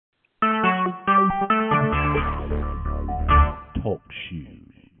Talk Shoes.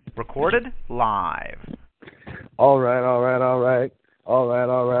 Recorded live. All right.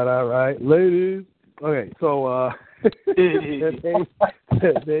 Ladies. Okay, so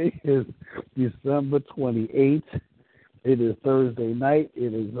today is December 28th. It is Thursday night.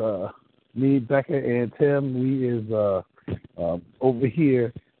 It is me, Becca, and Tim. We is over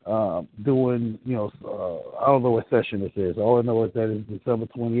here doing, I don't know what session this is. All I know is that it's December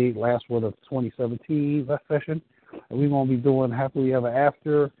 28th, last one of 2017, that session. And we're going to be doing Happily Ever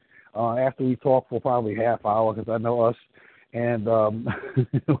After we talk for probably half hour, because I know us. And we're going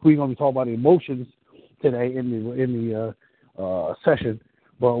to be talking about emotions today in the session.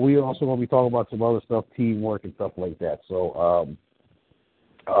 But we're also going to be talking about some other stuff, teamwork and stuff like that. So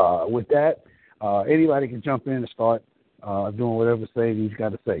with that, anybody can jump in and start doing whatever he's got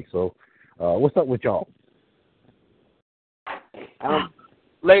to say. So what's up with y'all?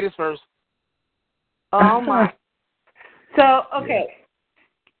 Ladies first. Oh, my. So, okay.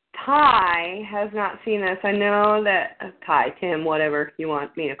 Ty has not seen this. I know that Ty, Tim, whatever you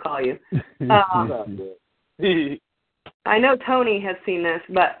want me to call you. I know Tony has seen this,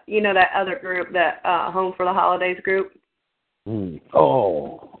 but you know that other group, that Home for the Holidays group?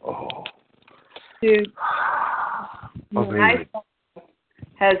 Oh. Dude, my phone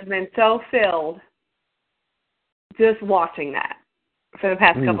has been so filled just watching that for the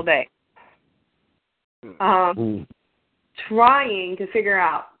past couple days. Trying to figure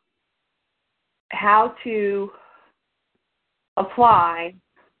out how to apply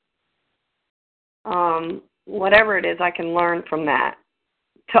whatever it is I can learn from that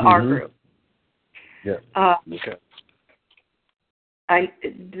to our group. Yeah. Okay.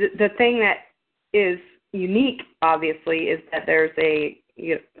 The thing that is unique, obviously, is that there's a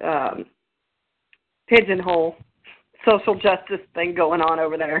pigeonhole social justice thing going on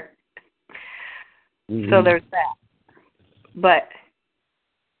over there. So there's that. But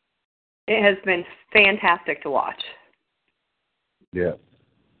it has been fantastic to watch. Yeah.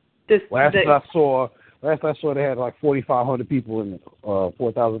 Last I saw they had like 4,500 people in it,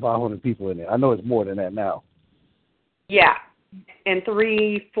 4,500 people in it. I know it's more than that now. Yeah. And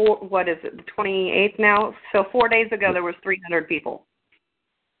what is it, the 28th now? So 4 days ago there was 300 people.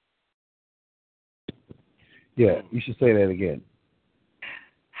 Yeah, you should say that again.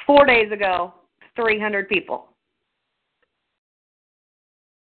 4 days ago, 300 people.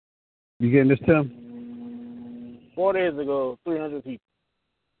 You getting this, Tim? 4 days ago, 300 people.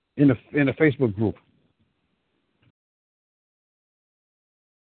 In the Facebook group.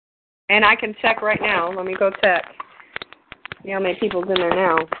 And I can check right now. Let me go check. See how many people's in there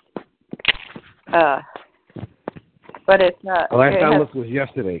now. But it's not. Last I looked was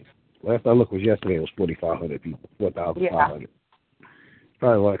yesterday. It was 4,500 people. 4,500. Yeah.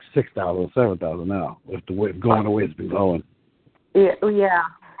 Probably like 6,000 or 7,000 now. If the way going the way it's been going. Yeah.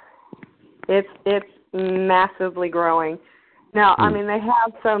 It's massively growing. Now, I mean, they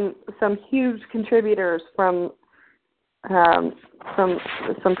have some huge contributors from some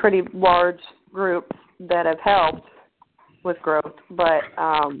pretty large groups that have helped with growth, but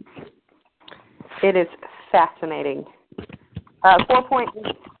it is fascinating.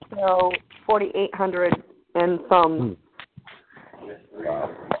 4.8, so 4,800 and some. Wow.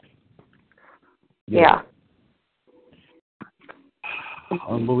 Yeah.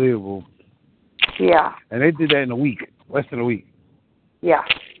 Unbelievable. Yeah. And they did that in a week, less than a week. Yeah.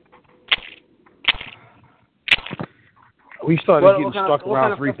 We started getting stuck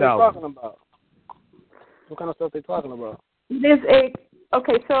around 3,000. What kind of stuff they talking about?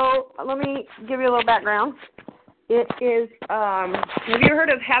 Okay, so let me give you a little background. It is, have you ever heard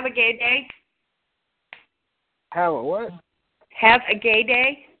of Have a Gay Day? Have a what? Have a Gay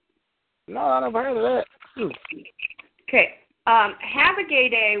Day? No, I never heard of that. Okay. Have a Gay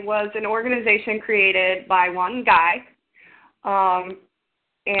Day was an organization created by one guy,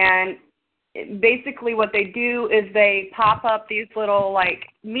 and basically what they do is they pop up these little, like,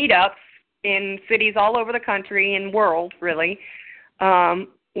 meetups in cities all over the country and world, really,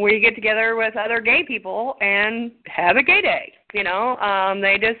 where you get together with other gay people and have a gay day,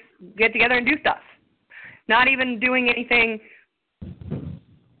 They just get together and do stuff. Not even doing anything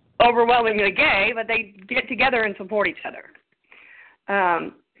overwhelmingly gay, but they get together and support each other.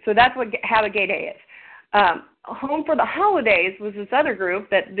 So that's what Have a Gay Day is. Home for the Holidays was this other group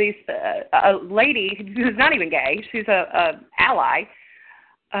that a lady who's not even gay, she's a ally,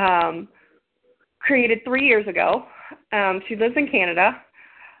 created 3 years ago. She lives in Canada,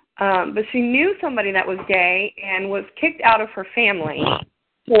 but she knew somebody that was gay and was kicked out of her family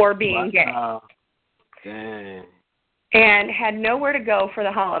for being gay. Dang. And had nowhere to go for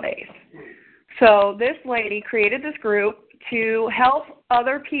the holidays. So this lady created this group to help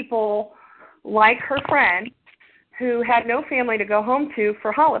other people like her friend who had no family to go home to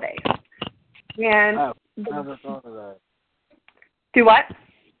for holidays. And I never thought of that. Do what?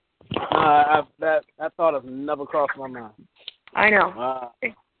 That thought has never crossed my mind. I know. Wow.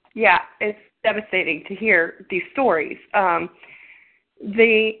 Yeah, it's devastating to hear these stories.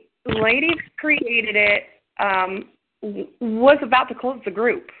 The lady who created it was about to close the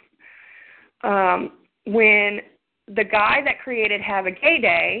group when the guy that created Have a Gay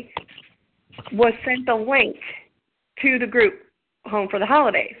Day was sent a link to the group Home for the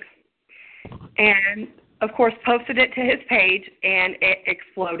Holidays. And, of course, posted it to his page, and it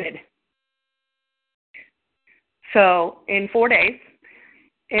exploded. So in 4 days,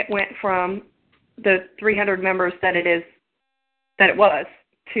 it went from the 300 members that it was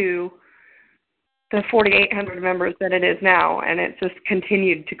to the 4,800 members that it is now, and it's just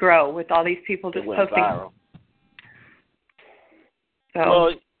continued to grow with all these people just posting. Viral.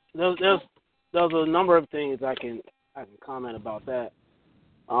 So, well, there's a number of things I can comment about that.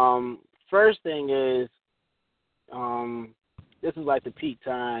 First thing is, this is like the peak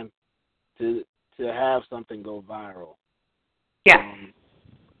time to have something go viral. yeah.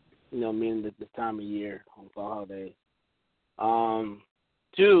 Meaning this time of year, home for holidays.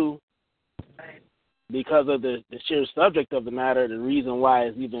 Two, because of the sheer subject of the matter, the reason why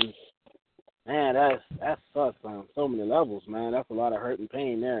is even, man, that sucks on so many levels, man. That's a lot of hurt and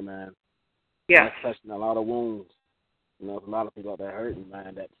pain there, man. Yeah. That's touching a lot of wounds. There's a lot of people out there hurting,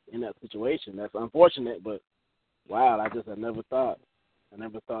 man, that's in that situation. That's unfortunate, but wow, I never thought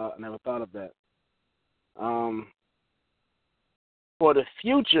of that. For the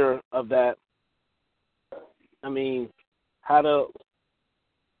future of that, I mean,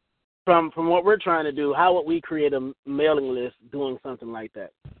 from what we're trying to do, how would we create a mailing list doing something like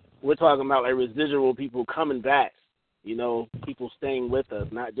that? We're talking about like residual people coming back, people staying with us,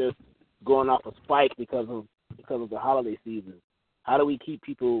 not just going off a spike because of the holiday season. How do we keep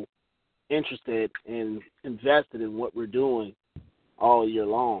people interested and invested in what we're doing all year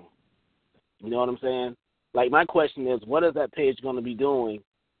long? You know what I'm saying? Like, my question is, what is that page going to be doing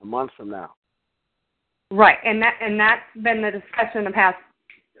a month from now? Right, and that's been the discussion the past,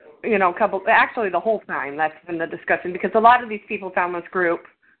 actually the whole time that's been the discussion, because a lot of these people found this group,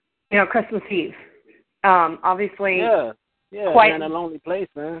 Christmas Eve. Obviously, yeah, quite in a lonely place,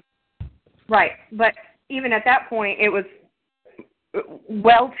 man. Right, but even at that point, it was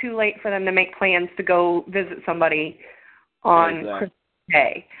well too late for them to make plans to go visit somebody on Christmas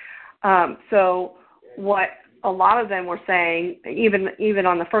Day. So what a lot of them were saying, even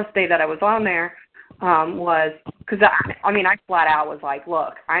on the first day that I was on there, was, because I flat out was like,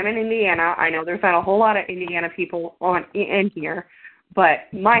 look, I'm in Indiana. I know there's not a whole lot of Indiana people in here, but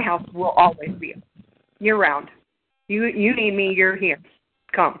my house will always be year round. You need me, you're here.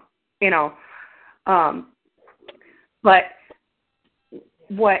 Come, But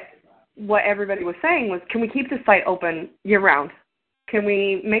what everybody was saying was, can we keep the site open year round? Can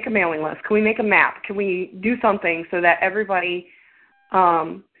we make a mailing list? Can we make a map? Can we do something so that everybody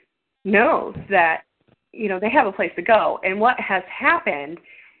knows that, they have a place to go? And what has happened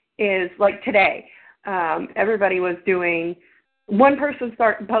is, like today, everybody was doing, one person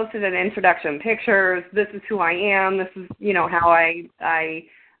posted an introduction, pictures, this is who I am, this is, how I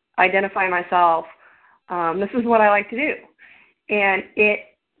identify myself, this is what I like to do. And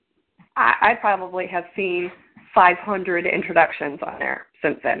I probably have seen 500 introductions on there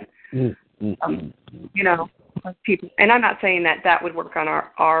since then. People, and I'm not saying that would work on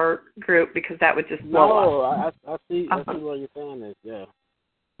our group, because that would just blow up. I see what you're saying is, yeah.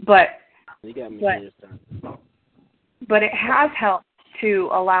 But you got me here. But it has helped to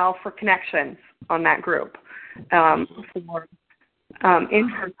allow for connections on that group, for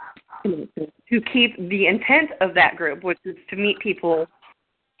in-person connections, to keep the intent of that group, which is to meet people,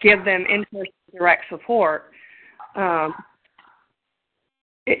 give them in-person direct support.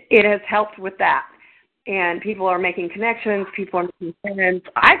 It has helped with that. And people are making connections. People are making friends.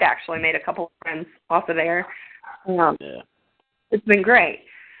 I've actually made a couple of friends off of there. It's been great.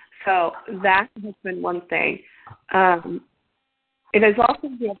 So that has been one thing. It has also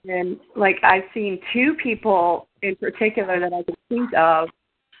been, like, I've seen two people in particular that I can think of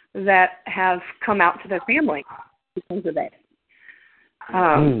that have come out to their family because of it.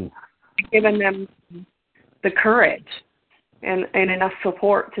 Given them the courage and enough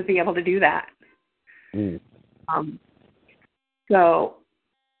support to be able to do that. So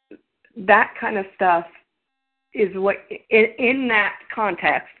that kind of stuff is what, in that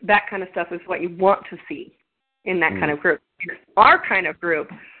context, that kind of stuff is what you want to see in that kind of group. Our kind of group,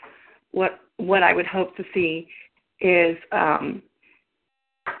 what I would hope to see is,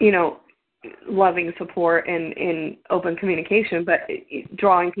 loving support and open communication, but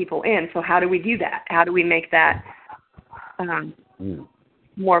drawing people in. So how do we do that? How do we make that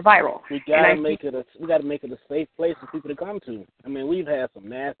more viral? We gotta make it a safe place for people to come to. I mean, we've had some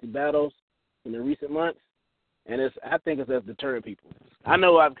nasty battles in the recent months, and I think it's just deterring people. I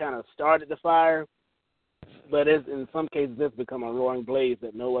know I've kind of started the fire, but in some cases it's become a roaring blaze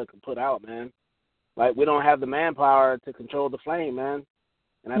that no one can put out, man. Like, we don't have the manpower to control the flame, man.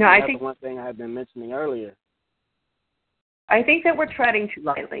 And I think that's the one thing I had been mentioning earlier. I think that we're treading too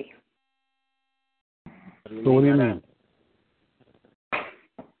lightly. So what do you mean?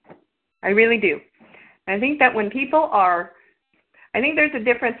 I really do. I think that when people I think there's a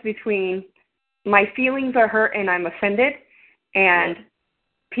difference between my feelings are hurt and I'm offended and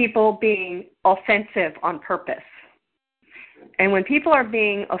people being offensive on purpose. And when people are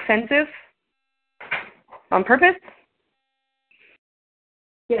being offensive on purpose,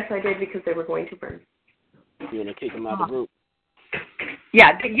 yes, I did, because they were going to burn. You're going to kick them out of the group.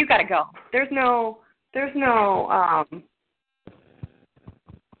 Yeah, you got to go. There's no,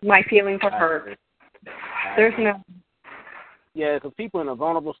 my feelings are hurt. There's no. Yeah, because people in a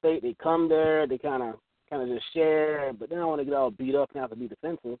vulnerable state, they come there, they kind of just share, but they don't want to get all beat up and have to be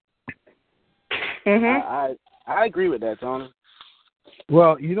defensive. Mm-hmm. I agree with that, Tony.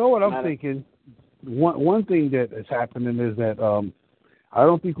 Well, you know what I'm thinking? One thing that is happening is that I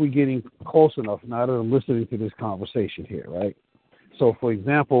don't think we're getting close enough now that I'm listening to this conversation here, right? So, for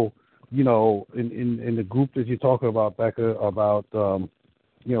example, in the group that you're talking about, Becca, about them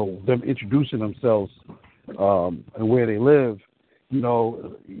introducing themselves and where they live,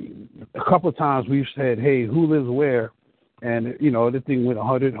 a couple of times we've said, hey, who lives where? And, the thing went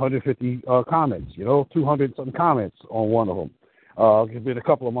 100, 150 comments, 200-something comments on one of them. It's been a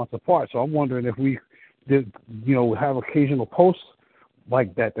couple of months apart, so I'm wondering if we did, have occasional posts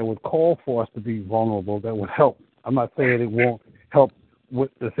like that would call for us to be vulnerable, that would help. I'm not saying it won't help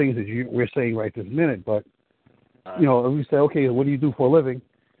with the things that we're saying right this minute, but, if we say, okay, what do you do for a living?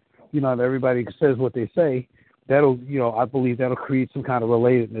 And everybody says what they say, that'll, I believe that'll create some kind of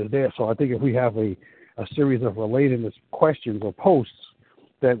relatedness there. So I think if we have a series of relatedness questions or posts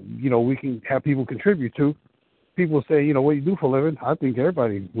that, we can have people contribute to, people say, what do you do for a living? I think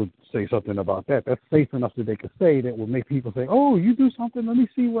everybody would say something about that. That's safe enough that they could say that would make people say, oh, you do something? Let me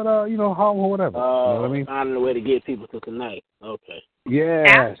see what, how or whatever. You know what I mean? Finding a way to get people to connect. Okay. Yeah.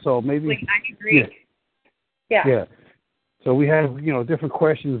 Absolutely. So maybe. I agree. Yeah. So we have, different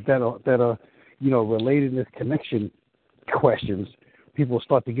questions that are, relatedness connection questions. People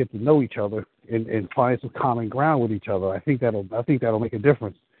start to get to know each other and find some common ground with each other. I think that'll make a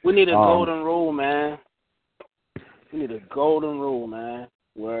difference. We need a golden rule, man. We need a golden rule, man,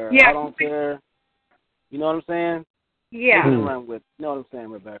 where I don't care. You know what I'm saying? Yeah. You know what I'm saying,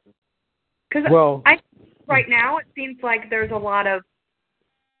 Rebecca? Because right now it seems like there's a lot of,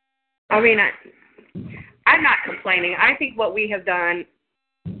 I'm not complaining. I think what we have done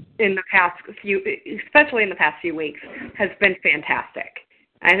in the past especially in the past few weeks, has been fantastic.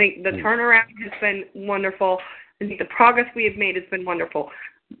 I think the turnaround has been wonderful. I think the progress we have made has been wonderful.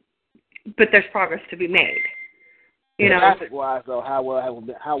 But there's progress to be made. Traffic-wise, though, how well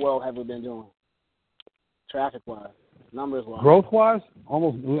have we been doing? Traffic-wise, numbers-wise, growth-wise,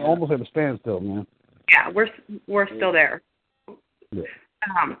 almost at a standstill, man. Yeah, we're still there. Yeah.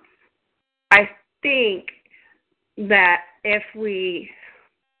 I think that if we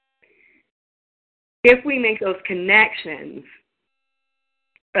make those connections,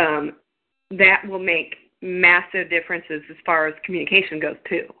 that will make massive differences as far as communication goes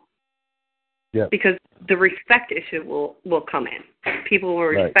too. Yeah. Because the respect issue will come in. People will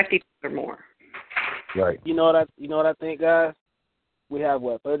respect each other more. Right. You know what I think, guys? We have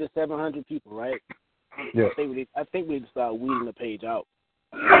 3,700 people, right? Yeah. I think we start weeding the page out.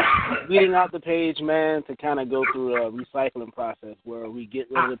 Weeding out the page, man, to kind of go through a recycling process where we get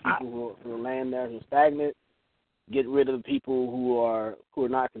rid of the people who are laying there who are stagnant, get rid of the people who are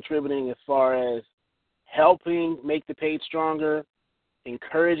not contributing as far as helping make the page stronger,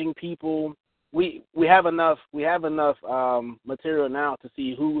 encouraging people. We have enough material now to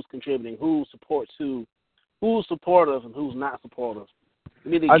see who's contributing, who supports who's supportive and who's not supportive.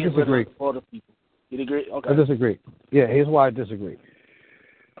 We need to get rid of supportive people. You agree? Okay. I disagree. Yeah, here's why I disagree.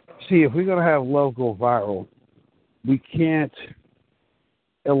 See, if we're going to have love go viral, we can't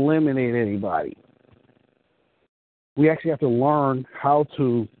eliminate anybody. We actually have to learn how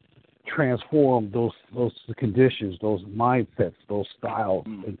to transform those conditions, those mindsets, those styles,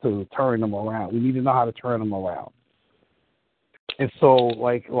 and to turn them around. We need to know how to turn them around. And so,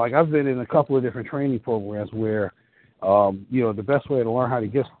 like I've been in a couple of different training programs where, The best way to learn how to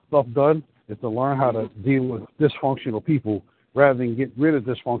get stuff done is to learn how to deal with dysfunctional people rather than get rid of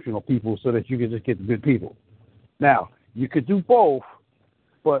dysfunctional people so that you can just get the good people. Now, you could do both,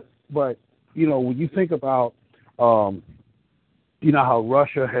 but when you think about, how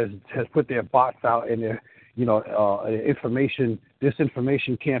Russia has put their bots out and their, disinformation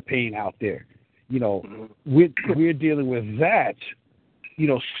campaign out there. We're dealing with that,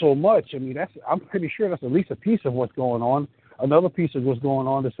 so much. I mean, I'm pretty sure that's at least a piece of what's going on. Another piece of what's going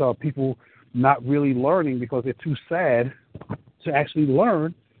on is people not really learning because they're too sad to actually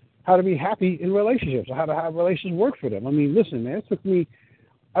learn how to be happy in relationships or how to have relations work for them. I mean, listen, man, it took me,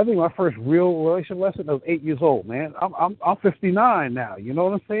 I think my first real relationship lesson, I was 8 years old, man. I'm 59 now. You know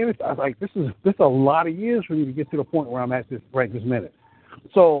what I'm saying? I was like, this is a lot of years for me to get to the point where I'm at this minute.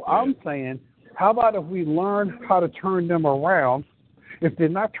 So I'm saying, how about if we learn how to turn them around? If they're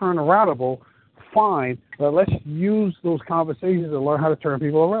not turnaroundable, fine, but let's use those conversations to learn how to turn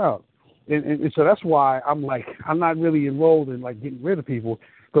people around. And so that's why I'm not really enrolled in getting rid of people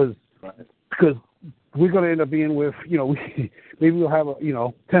because we're going to end up being with, maybe we'll have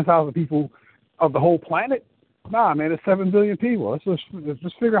 10,000 people of the whole planet. Nah, man, it's 7 billion people. Let's just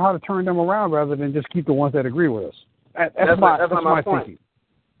figure out how to turn them around rather than just keep the ones that agree with us. That's my point. thinking.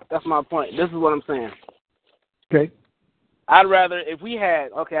 That's my point. This is what I'm saying. Okay. I'd rather, if we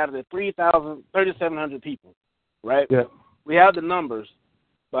had, out of the 3,700 people, right? Yeah. We have the numbers,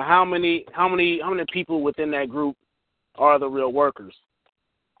 but how many people within that group are the real workers?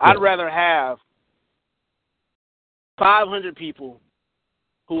 I'd rather have 500 people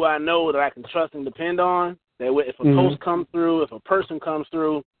who I know that I can trust and depend on, that if a post comes through, if a person comes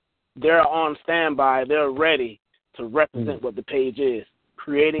through, they're on standby, they're ready to represent what the page is,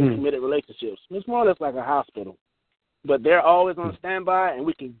 creating committed relationships. It's more or less like a hospital. But they're always on standby, and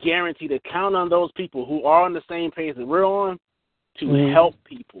we can guarantee to count on those people who are on the same page that we're on to help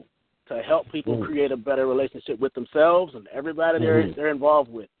people, create a better relationship with themselves and everybody they're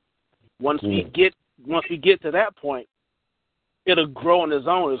involved with. Once we get to that point, it'll grow on its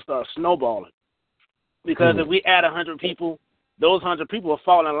own and start snowballing. Because if we add 100 people, those 100 people will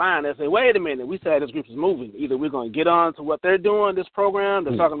fall in line and say, wait a minute, we said this group is moving. Either we're going to get on to what they're doing, this program,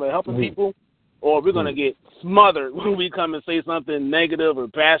 they're talking about helping people, or we're going to get smothered when we come and say something negative or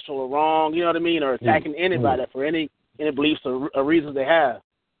bashful or wrong, you know what I mean, or attacking anybody for any beliefs or reasons they have.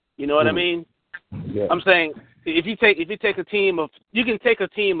 You know what I mean? Yeah. I'm saying if you take a team of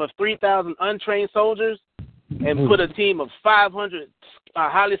 3,000 untrained soldiers and put a team of 500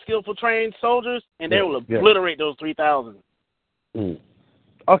 highly skillful trained soldiers, and they will obliterate those 3,000.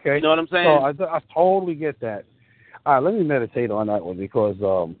 Okay. You know what I'm saying? So I totally get that. All right, let me meditate on that one because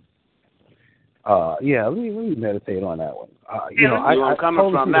let me meditate on that one. I'm coming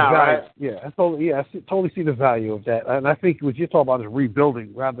totally from see now, the value. right? Yeah, I totally see the value of that. And I think what you're talking about is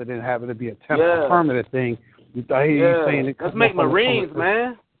rebuilding rather than having it be a temporary, permanent thing. I hear you saying it. Let's make Marines,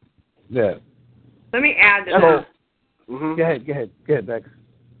 man. Yeah. Let me add to that. Go ahead, Bex.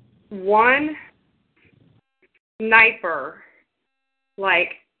 One sniper like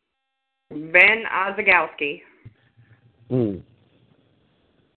Ben Ozagowski can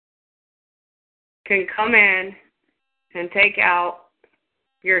come in and take out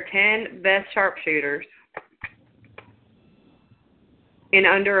your 10 best sharpshooters in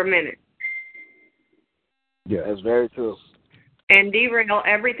under a minute. Yeah, that's very true. And derail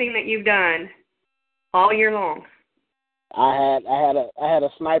everything that you've done all year long. I had a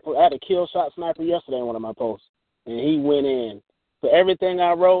sniper. I had a kill shot sniper yesterday in one of my posts, and he went in. So everything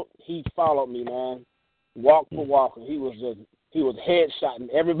I wrote, he followed me, man, walk for walk, and he was headshotting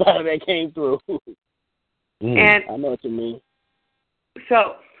everybody that came through. And I know what you mean.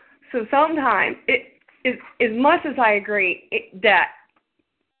 So sometimes as much as I agree that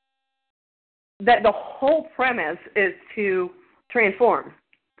the whole premise is to transform.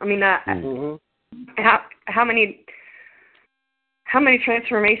 I mean, how many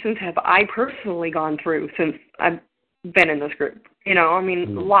transformations have I personally gone through since I've been in this group? A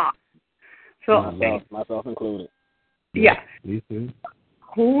lot. So myself included. Yeah. Me too.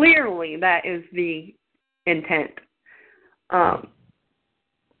 Clearly, that is the intent. And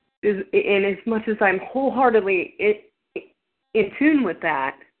as much as I'm wholeheartedly in tune with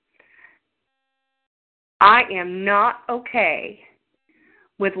that, I am not okay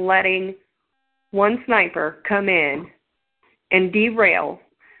with letting one sniper come in and derail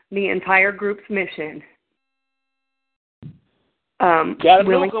the entire group's mission. Gotta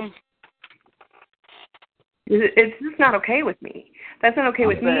nuke them. It's just not okay with me. That's not okay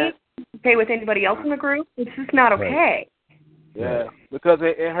with me. Okay with anybody else in the group. It's just not okay. Yeah, because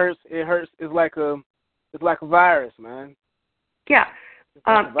it hurts. It hurts. It's like It's like a virus, man. Yeah. It's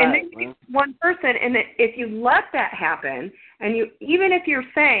like a And virus, then man. one person, and if you let that happen, and even if you're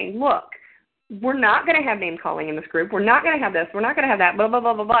saying, look, we're not going to have name calling in this group, we're not going to have this, we're not going to have that, blah, blah,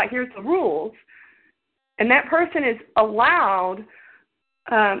 blah, blah, blah, here's the rules, and that person is allowed,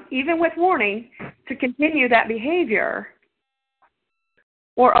 even with warning, to continue that behavior,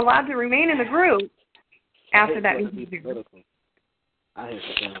 or allowed to remain in the group after that behavior. I hate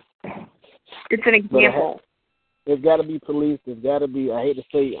that. It's an example. There's got to be police. There's got to be. I hate to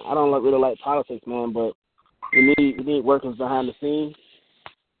say, I don't really like politics, man, but we need workers behind the scenes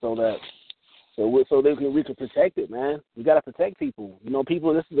so we can protect it, man. We got to protect people. You know,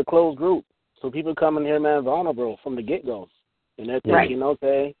 people. This is a closed group, so people come in here, man, vulnerable from the get go, and they're thinking,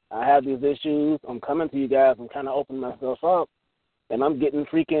 okay, I have these issues. I'm coming to you guys. I'm kind of opening myself up, and I'm getting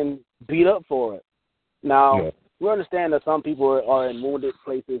freaking beat up for it. Now, we understand that some people are in wounded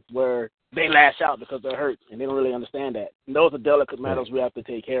places where they lash out because they're hurt, and they don't really understand that. And those are delicate matters we have to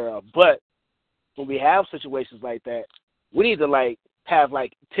take care of. But when we have situations like that, we need to, have,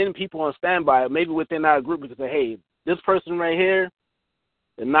 10 people on standby, maybe within our group, because, hey, this person right here,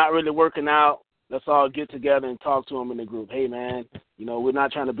 they're not really working out. Let's all get together and talk to them in the group. Hey, man, we're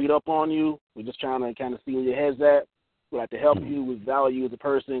not trying to beat up on you. We're just trying to kind of see where your head's at. We'd like to help you. We value you as a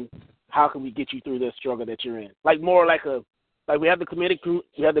person. How can we get you through this struggle that you're in? We have the committed group,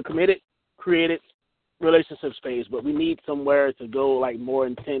 we have the committed, created relationship space, but we need somewhere to go more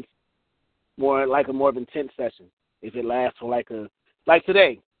intense, more of intense session. If it lasts for like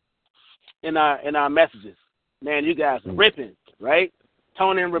today, in our messages, man, you guys are ripping, right?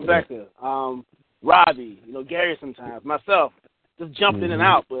 Tony and Rebecca, Robbie, Gary sometimes, myself, just jump in and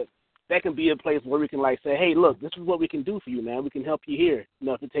out, but that can be a place where we can say, hey, look, this is what we can do for you, man. We can help you here.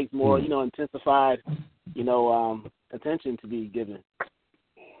 If it takes more, intensified, attention to be given.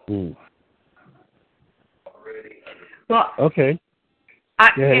 Well, okay.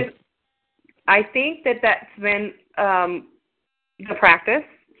 I think that's been the practice.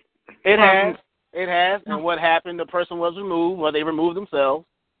 It has. And what happened? The person was removed, or they removed themselves.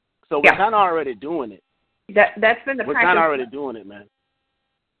 So we're kind of already doing it. That's been the practice. We're kind of already doing it, man.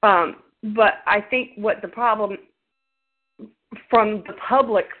 But I think what the problem, from the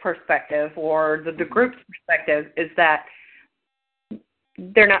public perspective or the group's perspective, is that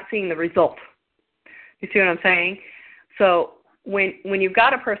they're not seeing the result. You see what I'm saying? So when you've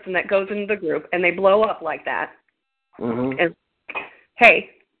got a person that goes into the group and they blow up like that, and hey,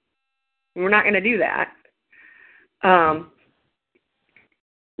 we're not going to do that. And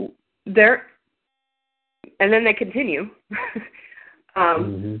then they continue.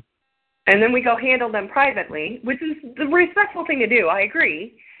 And then we go handle them privately, which is the respectful thing to do. I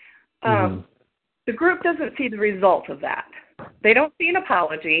agree. The group doesn't see the result of that. They don't see an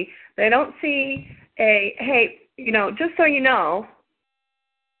apology. They don't see a, hey, just so you know,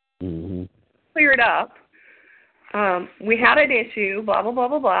 clear it up. We had an issue, blah, blah, blah,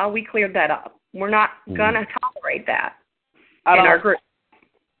 blah, blah. We cleared that up. We're not going to tolerate that in our group.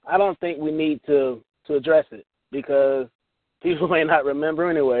 I don't think we need to address it because people may not remember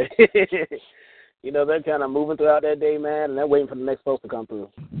anyway. They're kind of moving throughout that day, man, and they're waiting for the next post to come through.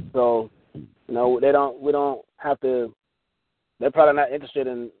 So, we don't have to. They're probably not interested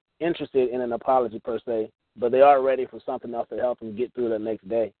in an apology per se, but they are ready for something else to help them get through the next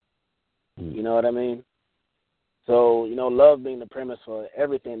day. You know what I mean? So, love being the premise for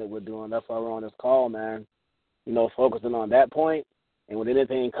everything that we're doing. That's why we're on this call, man. Focusing on that point, and when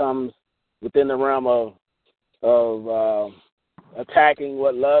anything comes within the realm of attacking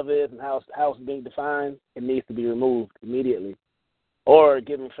what love is and how it's being defined, it needs to be removed immediately, or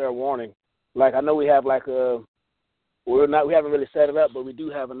given fair warning. I know we have we haven't really set it up, but we do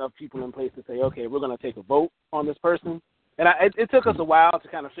have enough people in place to say, okay, we're going to take a vote on this person. And it took us a while to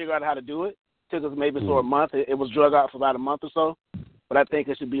kind of figure out how to do it. It took us maybe a month. It was drug out for about a month or so. But I think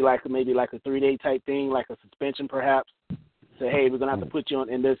it should be maybe a 3-day type thing, like a suspension perhaps. Say, hey, we're gonna have to put you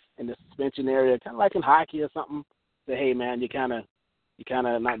in this suspension area, kind of like in hockey or something. Say, hey, man, you're kind of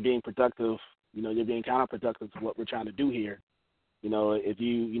not being productive. You're being counterproductive to what we're trying to do here. If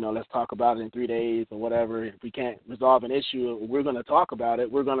let's talk about it in 3 days or whatever. If we can't resolve an issue, we're going to talk about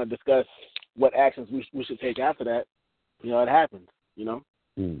it. We're going to discuss what actions we should take after that. It happens. So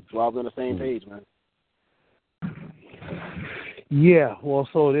we're all on the same page, man. Yeah, well,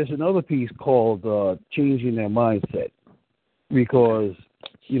 so there's another piece called changing their mindset, because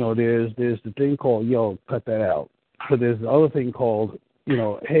there's the thing called cut that out, but there's the other thing called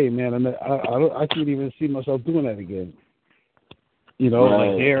hey man, I can't even see myself doing that again.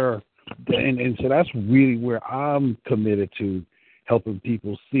 Right. And so that's really where I'm committed to helping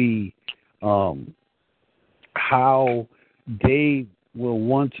people see how they will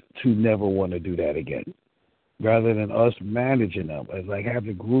want to never want to do that again, rather than us managing them. As like have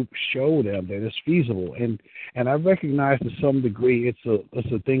the group show them that it's feasible. And I recognize to some degree it's a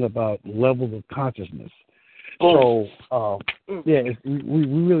thing about levels of consciousness. So, we're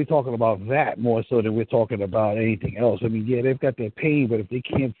really talking about that more so than we're talking about anything else. I mean, yeah, they've got their pain, but if they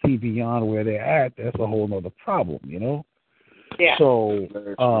can't see beyond where they're at, that's a whole other problem, you know? Yeah. So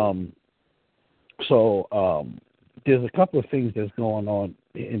there's a couple of things that's going on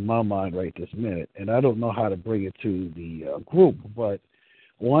in my mind right this minute, and I don't know how to bring it to the group, but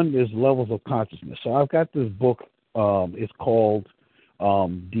one is levels of consciousness. So I've got this book. It's called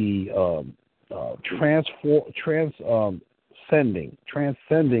Transcending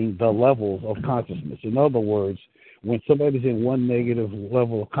the Levels of Consciousness. In other words, when somebody's in one negative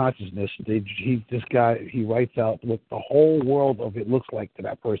level of consciousness, this guy writes out what the whole world of it looks like to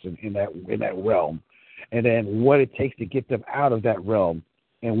that person in that realm, and then what it takes to get them out of that realm,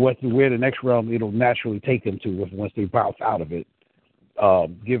 and where the next realm it'll naturally take them to once they bounce out of it,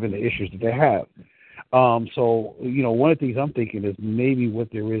 given the issues that they have. So, one of the things I'm thinking is maybe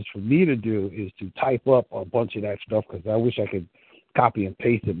what there is for me to do is to type up a bunch of that stuff, because I wish I could copy and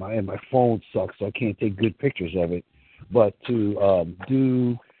paste it. My phone sucks, so I can't take good pictures of it. But to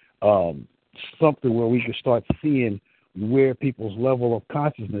do something where we can start seeing where people's level of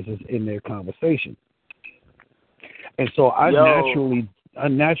consciousness is in their conversation. And so I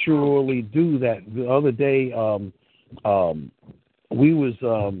naturally do that. The other day, we was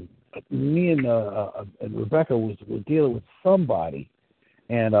me and Rebecca was dealing with somebody,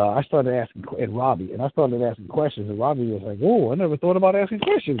 and I started asking, and Robbie, and I started asking questions, and Robbie was like, "Oh, I never thought about asking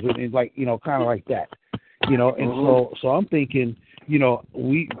questions," and like, kind of like that, and so I'm thinking,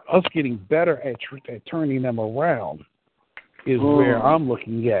 us getting better at turning them around is where I'm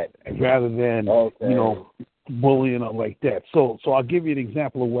looking at, rather than bullying them like that. So I'll give you an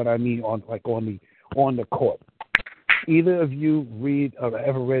example of what I mean on the court. Either of you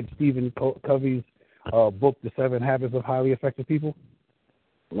ever read Stephen Covey's book, The 7 Habits of Highly Effective People?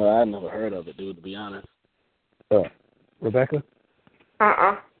 Well, I never heard of it, dude, to be honest. Rebecca?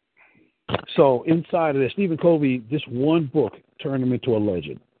 Uh-uh. So inside of this, Stephen Covey, this one book turned him into a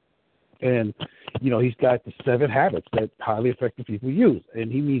legend. And, he's got the 7 habits that highly effective people use.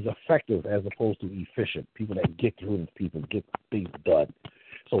 And he means effective as opposed to efficient, people that get through people, get things done.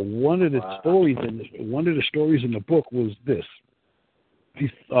 So one of the stories in the book was this. He's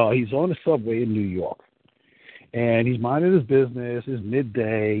on the subway in New York, and he's minding his business. It's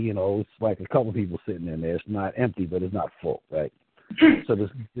midday, it's like a couple people sitting in there. It's not empty, but it's not full, right? So this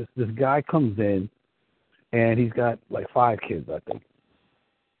guy comes in, and he's got like 5 kids, I think.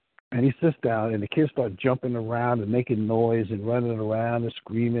 And he sits down, and the kids start jumping around and making noise and running around and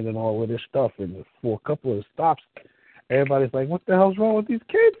screaming and all of this stuff. And for a couple of stops, everybody's like, "What the hell's wrong with these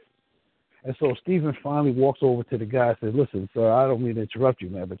kids?" And so Stephen finally walks over to the guy and says, "Listen, sir, I don't mean to interrupt you,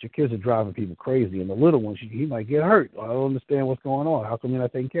 man, but your kids are driving people crazy, and the little ones, he might get hurt. I don't understand what's going on. How come you're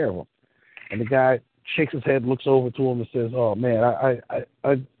not taking care of them?" And the guy shakes his head, looks over to him, and says, "Oh, man,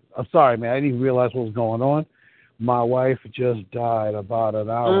 I'm sorry, man. I didn't even realize what was going on. My wife just died about an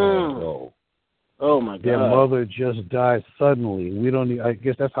hour ago. Oh, my God. Their mother just died suddenly. I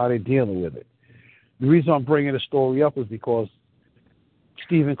guess that's how they're dealing with it." The reason I'm bringing the story up is because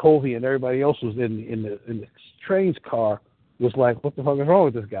Stephen Covey and everybody else was in the train's car was like, "What the fuck is wrong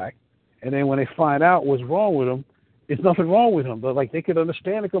with this guy?" And then when they find out what's wrong with him, it's nothing wrong with him. But like they could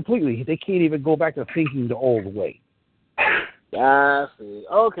understand it completely. They can't even go back to thinking the old way. I see.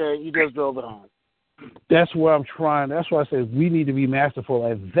 Okay, you just drove it home. That's where I'm trying. That's why I say we need to be masterful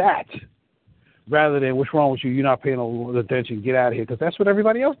at that, rather than "What's wrong with you? You're not paying no attention. Get out of here." Because that's what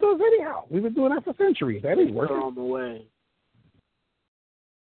everybody else does anyhow. We've been doing that for centuries. That ain't working. Throw them away.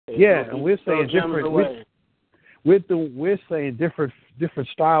 Yeah, and we're saying different. We're saying different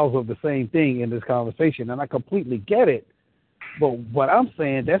styles of the same thing in this conversation, and I completely get it. But what I'm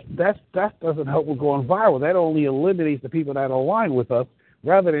saying that doesn't help with going viral. That only eliminates the people that align with us,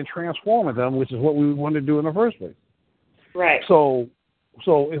 rather than transforming them, which is what we want to do in the first place. Right. So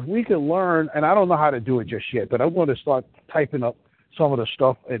if we can learn, and I don't know how to do it just yet, but I'm going to start typing up some of the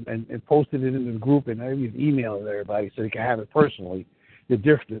stuff and posting it in the group, and maybe emailing everybody so they can have it personally. The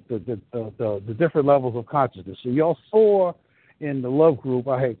different levels of consciousness. So y'all saw in the love group,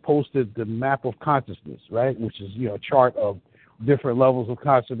 I had posted the map of consciousness, right, which is a chart of different levels of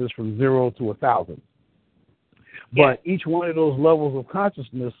consciousness from 0 to 1,000. But each one of those levels of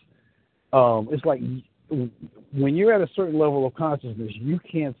consciousness, it's like when you're at a certain level of consciousness, you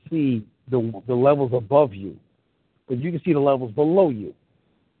can't see the levels above you, but you can see the levels below you.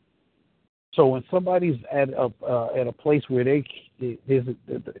 So when somebody's at a place where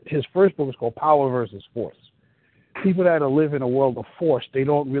his first book is called Power versus Force. People that live in a world of force, they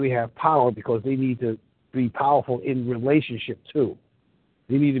don't really have power because they need to be powerful in relationship too.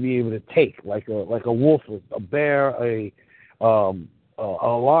 They need to be able to take, like a wolf, a bear, a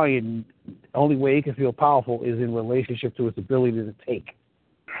lion. The only way it can feel powerful is in relationship to its ability to take.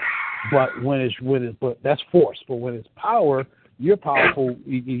 But but that's force. But when it's power, you're powerful.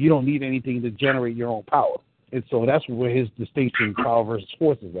 You don't need anything to generate your own power. And so that's where his distinction, power versus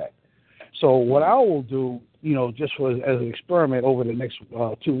force, is at. So what I will do, just as an experiment over the next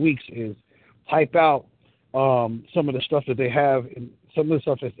 2 weeks, is type out some of the stuff that they have, and some of the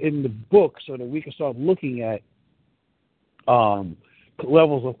stuff that's in the book, so that we can start looking at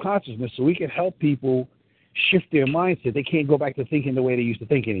levels of consciousness, so we can help people shift their mindset. They can't go back to thinking the way they used to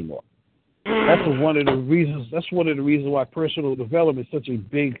think anymore. That's one of the reasons. That's one of the reasons why personal development is such a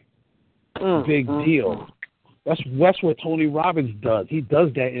big deal. That's what Tony Robbins does. He does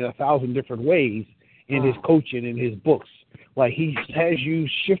that in 1,000 different ways in his coaching and his books. Like, he has you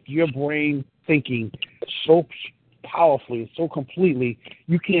shift your brain thinking so powerfully, so completely,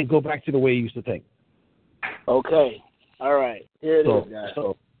 you can't go back to the way you used to think. Okay. All right. Here it is,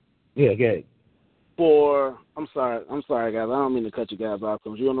 guys. Yeah, go ahead. I'm sorry, guys. I don't mean to cut you guys off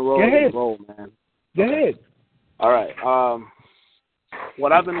because you're on the road. Go ahead. Man. Go ahead. All right.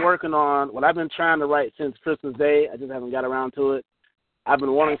 What I've been working on, what I've been trying to write since Christmas Day, I just haven't got around to it. I've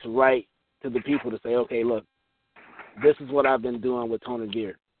been wanting to write to the people to say, okay, look, this is what I've been doing with Tony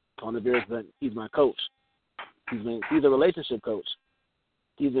Veer. Tony Veer, he's my coach. He's a relationship coach.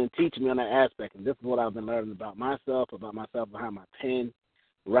 He's been teaching me on that aspect, and this is what I've been learning about myself behind my pen,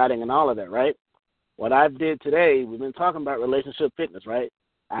 writing, and all of that, right? What I did today, we've been talking about relationship fitness, right?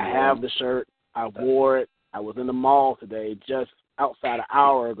 I have the shirt. I wore it. I was in the mall today, just outside an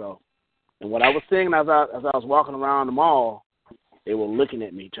hour ago. And what I was seeing as I was walking around the mall, they were looking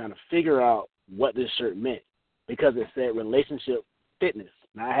at me, trying to figure out what this shirt meant, because it said relationship fitness.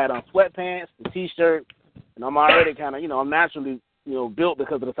 Now, I had on sweatpants, the T-shirt, and I'm already kind of, I'm naturally, built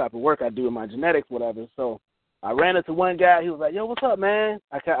because of the type of work I do in my genetics, whatever. So I ran into one guy. He was like, yo, what's up, man?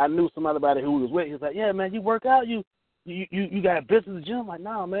 I knew somebody who he was with. He was like, yeah, man, you work out? You got a business gym? I'm like,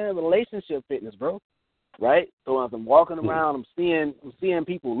 no, man, relationship fitness, bro. Right? So as I'm walking around, I'm seeing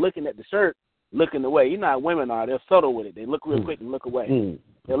people looking at the shirt, looking away. You know how women are. They're subtle with it. They look real quick and look away.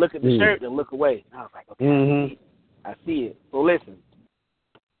 They'll look at the shirt and look away. And I was like, okay, I see it. So listen,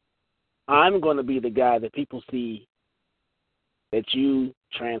 I'm going to be the guy that people see that you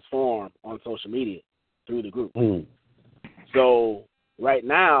transform on social media through the group. So right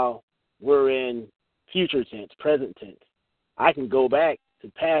now, we're in future tense, present tense. I can go back to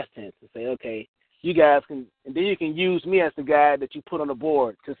past tense and say, okay, you guys can, and then you can use me as the guy that you put on the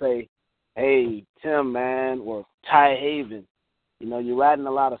board to say, hey, Tim, man, or Ty Haven, you're writing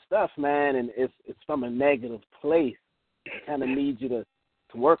a lot of stuff, man, and it's from a negative place. It kind of needs you to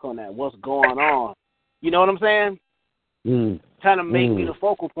work on that. What's going on? You know what I'm saying? Kind of make me the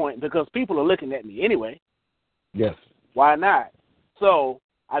focal point, because people are looking at me anyway. Yes. Why not? So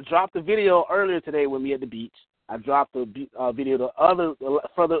I dropped a video earlier today with me at the beach. I dropped a video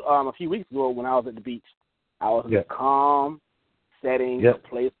a few weeks ago when I was at the beach. I was in a calm setting, a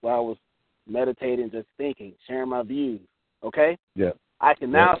place where I was meditating, just thinking, sharing my views. Okay? Yeah. I can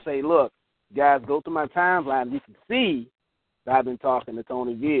now say, look, guys, go through my timeline. You can see that I've been talking to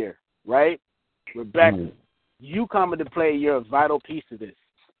Tony Veer, right? Rebecca, you come into play. You're a vital piece of this.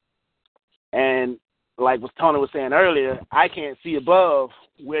 And like what Tony was saying earlier, I can't see above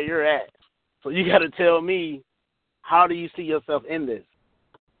where you're at. So you got to tell me, how do you see yourself in this?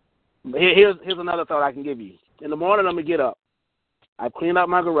 Here's another thought I can give you. In the morning, I'm going to get up. I clean out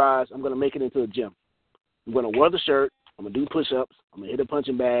my garage. I'm going to make it into a gym. I'm going to wear the shirt. I'm going to do push-ups. I'm going to hit a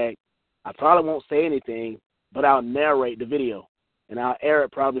punching bag. I probably won't say anything, but I'll narrate the video. And I'll air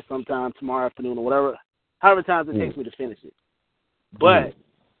it probably sometime tomorrow afternoon or whatever, however times it takes me to finish it. But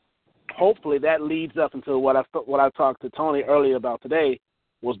hopefully that leads up into what I talked to Tony earlier about today,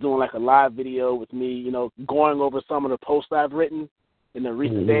 was doing like a live video with me, going over some of the posts I've written in the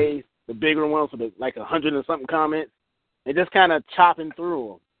recent days, the bigger ones with like 100 and something comments, and just kind of chopping through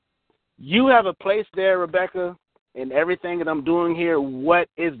them. You have a place there, Rebecca, in everything that I'm doing here. What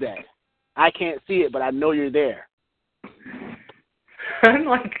is that? I can't see it, but I know you're there. I'm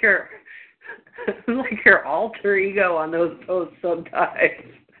like your alter ego on those posts sometimes.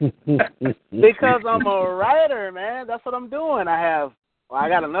 Because I'm a writer, man. That's what I'm doing. I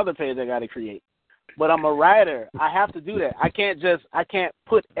got another page I got to create. But I'm a writer. I have to do that. I can't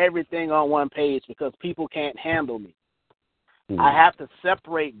put everything on one page because people can't handle me. I have to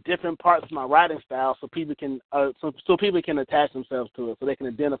separate different parts of my writing style so people can so people can attach themselves to it, so they can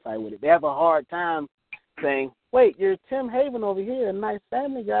identify with it. They have a hard time saying, "Wait, you're Tim Haven over here, a nice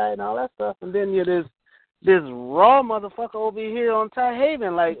family guy and all that stuff, and then you're this raw motherfucker over here on Ty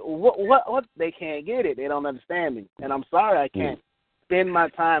Haven." Like, what? They can't get it. They don't understand me, and I'm sorry I can't spend my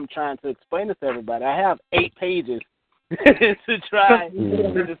time trying to explain this to everybody. I have 8 pages to try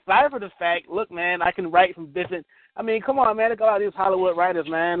to decipher the fact. Look, man, I can write from different. I mean, come on, man. Look at all these Hollywood writers,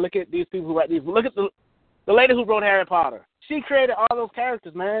 man. Look at these people who write these. Look at the lady who wrote Harry Potter. She created all those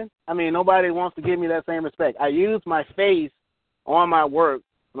characters, man. I mean, nobody wants to give me that same respect. I use my face on my work.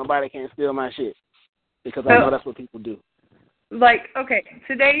 Nobody can steal my shit because I know that's what people do. Like, okay,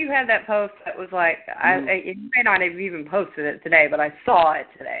 today you had that post that was like, you may not have even posted it today, but I saw it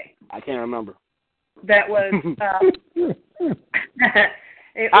today. I can't remember. That was,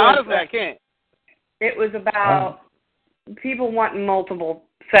 honestly, I can't. It was about people wanting multiple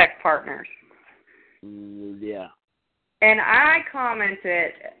sex partners. Yeah. And I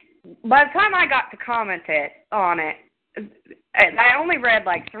commented, by the time I got to comment on it, I only read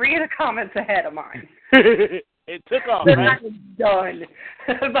like 3 of the comments ahead of mine. It took off, right? I was done.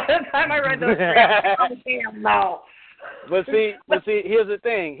 By the time I read those 3, I was like, damn, no. But see, here's the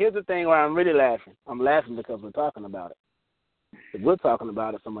thing. Here's the thing where I'm really laughing. I'm laughing because we're talking about it. If we're talking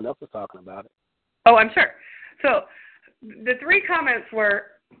about it, someone else is talking about it. Oh, I'm sure. So the 3 comments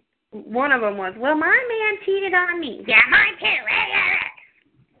were, one of them was, well, my man cheated on me. Yeah, mine too.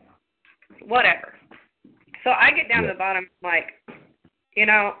 Whatever. So I get down to the bottom, like, you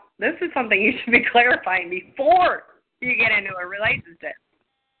know, this is something you should be clarifying before you get into a relationship.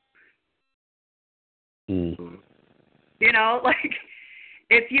 Mm-hmm. You know, like,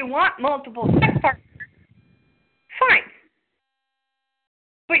 if you want multiple sex partners, fine.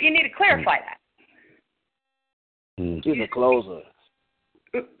 But you need to clarify that. She's a closer.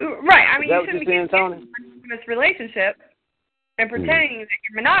 Right. I mean, you shouldn't be in a Tony? monogamous relationship and pretending that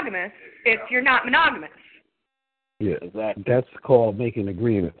you're monogamous if you're not monogamous. Yeah, exactly. That's called making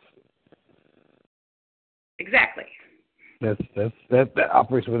agreements. Exactly. That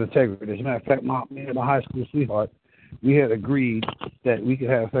operates with integrity. As a matter of fact, me and my high school sweetheart, we had agreed that we could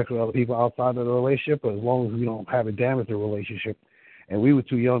have sex with other people outside of the relationship, but as long as we don't have it damage the relationship. And we were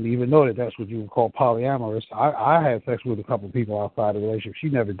too young to even know that that's what you would call polyamorous. I had sex with a couple of people outside the relationship. She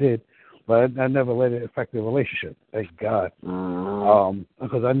never did, but I never let it affect the relationship. Thank God.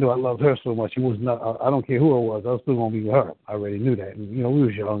 Because I knew I loved her so much. It was not. I don't care who it was. I was still going to be with her. I already knew that. And, you know, we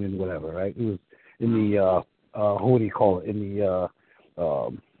was young and whatever, right? It was in the, what do you call it? In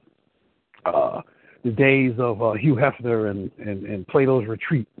the days of Hugh Hefner and Plato's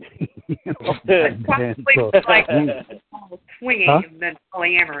Retreat. You know, like swinging than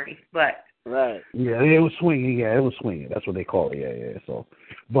polyamory, but right. Yeah, it was swinging. Yeah, it was swinging. That's what they call it. Yeah. So,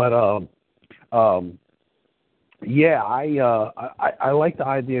 but yeah, I like the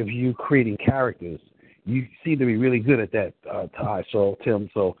idea of you creating characters. You seem to be really good at that, Ty. So Tim,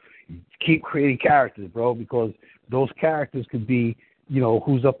 so keep creating characters, bro, because those characters could be, you know,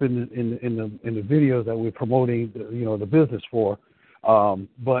 who's up in the videos that we're promoting, you know, the business for.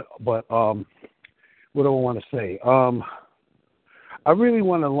 But what do I want to say? I really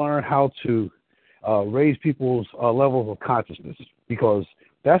want to learn how to raise people's levels of consciousness, because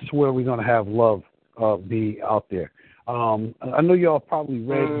that's where we're going to have love be out there. I know y'all probably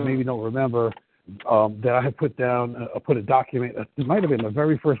read, maybe don't remember, that I had put a document. It might have been the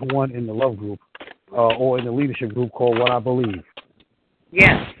very first one in the love group or in the leadership group called What I Believe.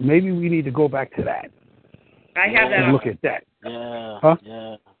 Yes. Maybe we need to go back to that. I have that. And look at that. Yeah. Huh?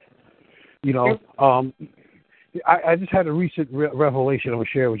 Yeah. You know, I just had a recent revelation I'm going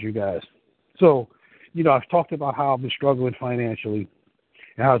to share with you guys. So, you know, I've talked about how I've been struggling financially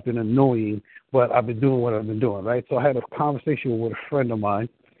and how it's been annoying, but I've been doing what I've been doing, right? So I had a conversation with a friend of mine,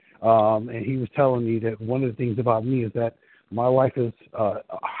 and he was telling me that one of the things about me is that my life is,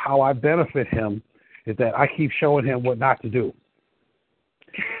 how I benefit him is that I keep showing him what not to do.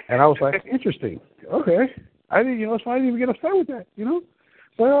 And I was like, interesting. Okay. I didn't, you know, so I didn't even get upset with that, you know?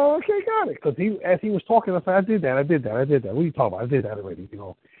 So, okay, got it. Because as he was talking, I said, I did that. What are you talking about? I did that already, you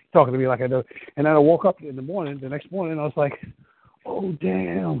know? Talking to me like I know. And then I woke up in the next morning, I was like, oh,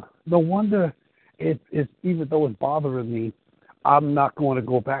 damn. No wonder it's even though it's bothering me, I'm not going to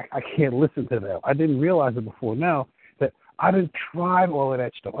go back. I can't listen to them. I didn't realize it before now that I didn't try all of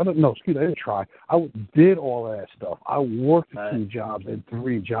that stuff. I didn't try. I did all of that stuff. I worked 2 jobs and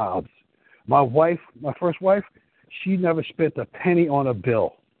 3 jobs. My first wife, she never spent a penny on a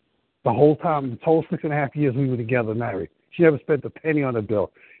bill. The whole time, the whole 6.5 years we were together married. She never spent a penny on a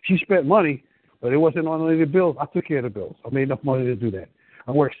bill. She spent money, but it wasn't on any of the bills. I took care of the bills. I made enough money to do that.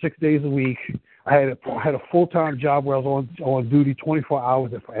 I worked 6 days a week. I had a full-time job where I was on duty 24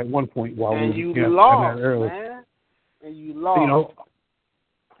 hours at one point while and we you lost, man. And you lost. You know,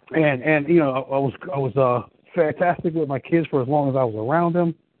 and you know, I was fantastic with my kids for as long as I was around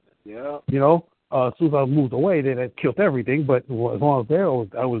them. Yeah. You know, as soon as I moved away, then it killed everything. But as long as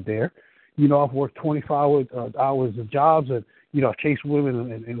I was there. You know, I've worked 24 hours of jobs, and you know, I chased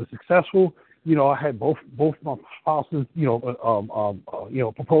women and was successful. You know, I had both my spouses,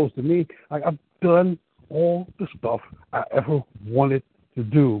 propose to me. Like, I've done all the stuff I ever wanted to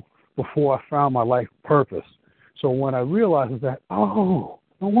do before I found my life purpose. So when I realized that, no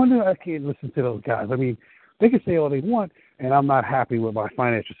wonder I can't listen to those guys. I mean, they can say all they want, and I'm not happy with my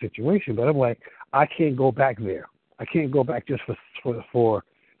financial situation, but I'm like, I can't go back there. I can't go back just for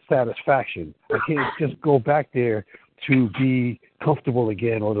satisfaction. I can't just go back there to be comfortable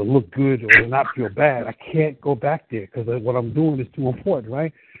again or to look good or to not feel bad. I can't go back there because what I'm doing is too important,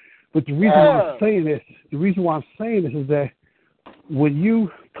 right? But the reason why I'm saying this is that when you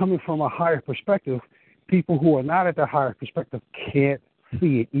coming from a higher perspective, people who are not at the higher perspective can't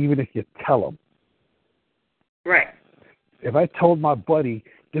see it, even if you tell them. Right. If I told my buddy,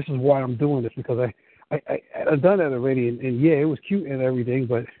 this is why I'm doing this, because I've done that already, and yeah, it was cute and everything,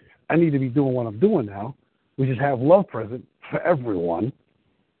 but I need to be doing what I'm doing now, which is have love present for everyone,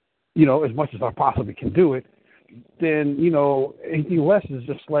 you know, as much as I possibly can do it, then, you know, anything less is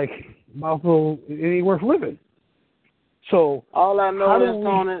just like, might as well, it ain't worth living. So all I know is,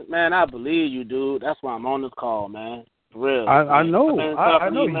 Tony, man, I believe you, dude. That's why I'm on this call, man. For real. I know. I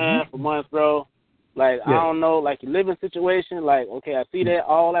know you, man, for months, bro. Like, yeah. I don't know, like your living situation, like, okay, I see that.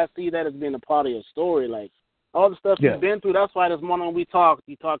 All I see that as being a part of your story. Like, all the stuff you've been through, that's why this morning when we talked,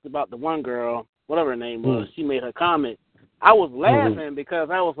 you talked about the one girl, whatever her name was, she made her comment. I was laughing because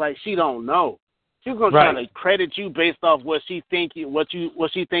I was like, she don't know. She's gonna try to credit you based off what she thinks you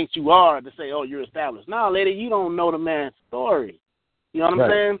are, to say, oh, you're established. Nah, lady, you don't know the man's story. You know what I'm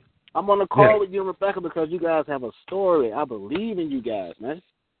saying? I'm on the call with you and Rebecca because you guys have a story. I believe in you guys, man.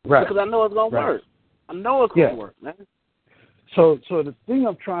 Right. Because I know it's gonna work. I know it's gonna work, man. So the thing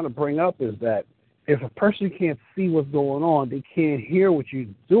I'm trying to bring up is that if a person can't see what's going on, they can't hear what you're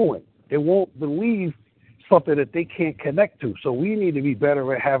doing. They won't believe something that they can't connect to. So we need to be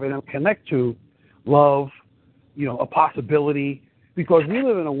better at having them connect to love, you know, a possibility, because we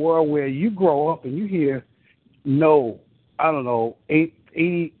live in a world where you grow up and you hear no, I don't know,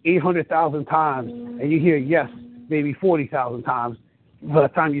 800,000 times, and you hear yes maybe 40,000 times by the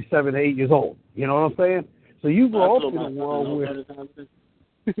time you're 7 to 8 years old. You know what I'm saying? So you grow up in a world where...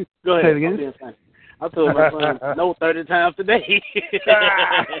 Go ahead. Say it again? I told my son no 30 times today.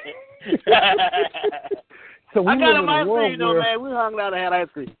 So I got him ice cream, though, man. We hung out and had ice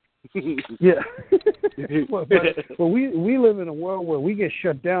cream. Yeah. but we live in a world where we get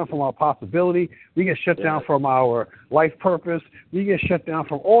shut down from our possibility. We get shut down from our life purpose. We get shut down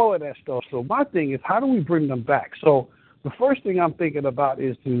from all of that stuff. So my thing is, how do we bring them back? So the first thing I'm thinking about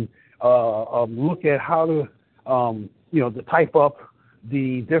is to look at how to, to type up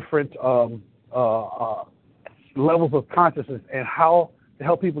the different levels of consciousness and how to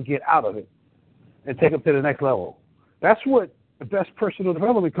help people get out of it and take them to the next level. That's what the best personal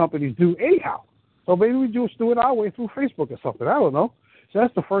development companies do anyhow. So maybe we just do it our way through Facebook or something. I don't know. So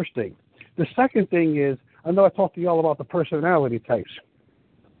that's the first thing. The second thing is, I know I talked to you all about the personality types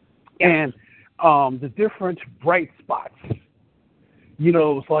and the different bright spots. You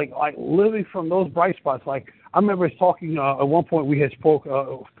know, it's like living from those bright spots. Like, I remember talking at one point we had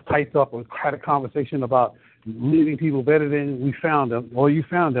typed up and had a conversation about leaving people better than we found them, or you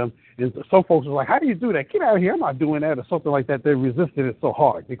found them. And some folks were like, how do you do that? Get out of here. I'm not doing that, or something like that. They resisted it so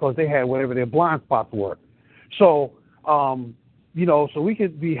hard because they had whatever their blind spots were. So, so we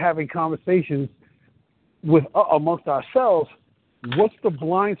could be having conversations with amongst ourselves. What's the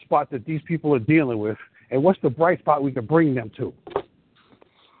blind spot that these people are dealing with, and what's the bright spot we can bring them to?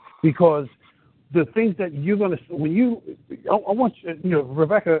 Because the things that you're going to, I want you,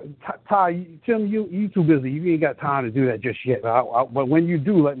 Rebecca, Ty, Tim, you too busy. You ain't got time to do that just yet. But when you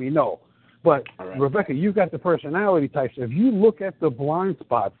do, let me know. But Rebecca, you got the personality types. If you look at the blind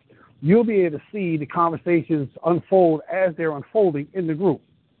spots, you'll be able to see the conversations unfold as they're unfolding in the group.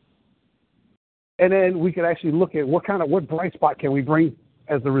 And then we could actually look at what bright spot can we bring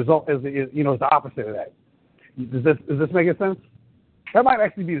as the result, as the opposite of that. Is this making sense? That might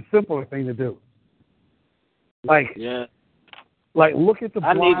actually be the simpler thing to do. Like look at the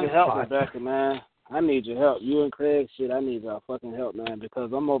blind I need your help, spots. Rebecca, man. I need your help. You and Craig, I need your fucking help, man,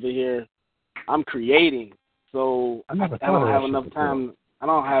 because I'm over here, I'm creating, so I don't have enough time. I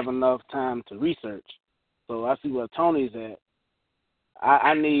don't have enough time to research. So I see where Tony's at.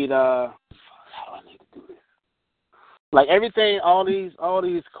 I need how do I need to do this? Like everything, all these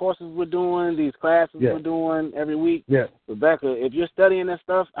courses we're doing, these classes we're doing every week. Yeah. Rebecca, if you're studying this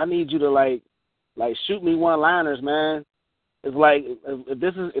stuff, I need you to like shoot me one-liners, man. It's like if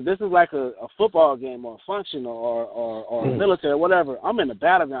this is like a football game or a function or military or whatever. I'm in the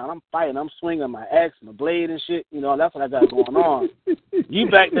battleground. I'm fighting. I'm swinging my axe and the blade and shit. You know, that's what I got going on. You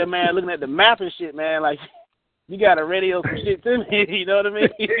back there, man, looking at the map and shit, man. Like you got to radio some shit to me. You know what I mean?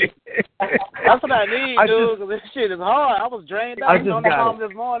 That's what I need, dude. Because this shit is hard. I was drained out on the home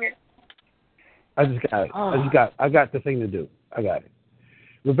this morning. I just got it. I got the thing to do. I got it.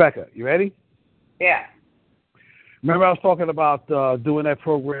 Rebecca, you ready? Yeah. Remember I was talking about doing that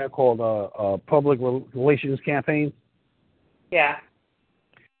program called Public Relations Campaign? Yeah.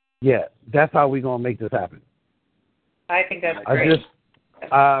 Yeah, that's how we're going to make this happen. I think that's great.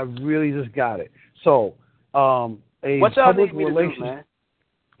 I really just got it. So, what y'all public need me relations. To do, man?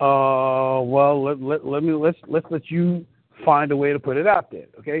 Well, let's let you find a way to put it out there.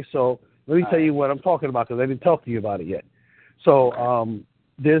 Okay, so let me tell you what I'm talking about because I didn't talk to you about it yet. So,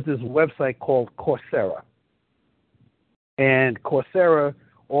 there's this website called Coursera. And Coursera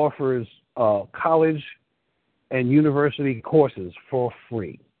offers college and university courses for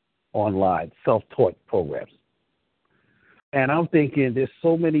free online, self-taught programs. And I'm thinking there's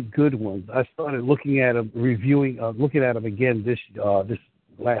so many good ones. I started looking at them, looking at them again this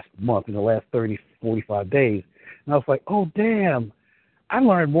last month, in the last 30, 45 days. And I was like, oh, damn, I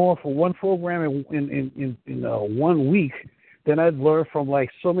learned more from one program in 1 week than I'd learned from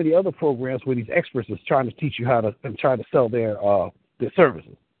like so many other programs where these experts is trying to teach you how to and try to sell their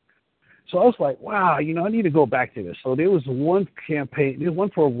services. So I was like, wow, I need to go back to this. So there was one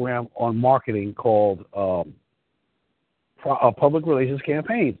program on marketing called Public Relations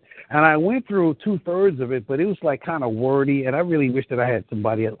Campaign. And I went through 2/3 of it, but it was like kind of wordy, and I really wish that I had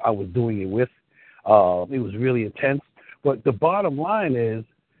somebody I was doing it with. It was really intense. But the bottom line is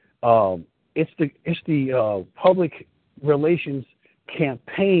it's the public relations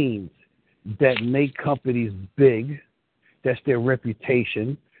campaigns that make companies big. That's their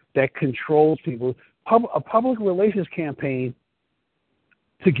reputation. That controls people. A public relations campaign,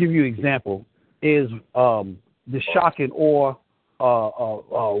 to give you an example, is the shock and awe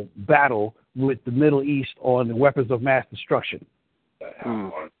battle with the Middle East on weapons of mass destruction.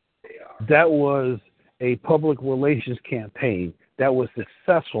 That was a public relations campaign that was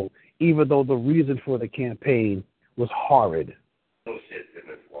successful, even though the reason for the campaign was horrid. Does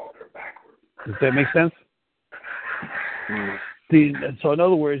that make sense? So in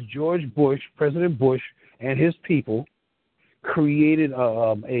other words, President Bush and his people created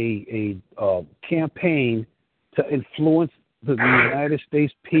a campaign to influence the United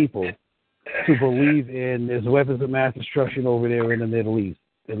States people to believe in there's weapons of mass destruction over there in the Middle East,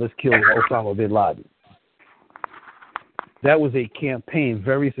 and let's kill Osama bin Laden. That was a campaign,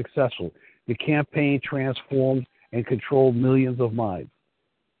 very successful. The campaign transformed and controlled millions of minds.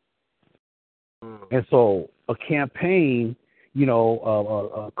 And so a campaign,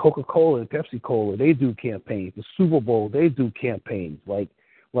 Coca-Cola and Pepsi-Cola, they do campaigns. The Super Bowl, they do campaigns. Like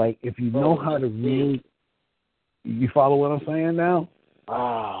if you know how to really, you follow what I'm saying now?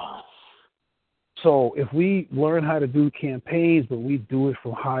 So if we learn how to do campaigns, but we do it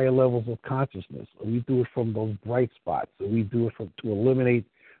from higher levels of consciousness, or we do it from those bright spots, or we do it to eliminate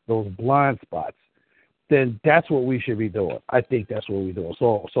those blind spots, then that's what we should be doing. I think that's what we're doing.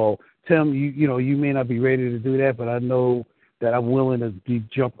 So Tim, you may not be ready to do that, but I know that I'm willing to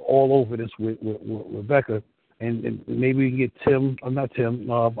jump all over this with Rebecca, and maybe we can get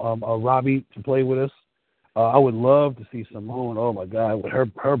Robbie to play with us. I would love to see Simone. Oh my God, with her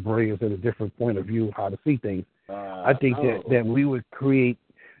brain is at a different point of view of how to see things. I think that we would create.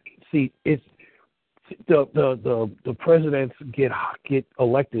 See, it's the presidents get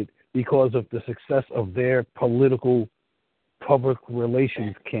elected because of the success of their political public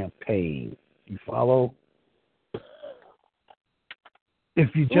relations campaign. You follow?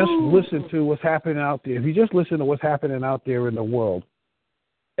 If you just listen to what's happening out there, in the world,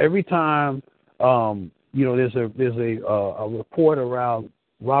 every time there's a report around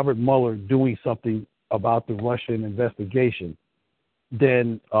Robert Mueller doing something about the Russian investigation,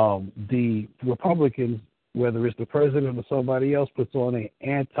 then the Republicans, whether it's the president or somebody else, puts on an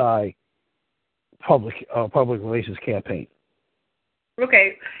anti-public relations campaign.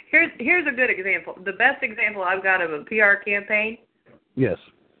 Okay, here's a good example. The best example I've got of a PR campaign. Yes.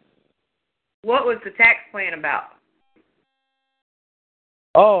 What was the tax plan about?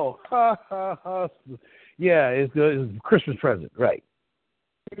 Oh, yeah, it's a Christmas present, right?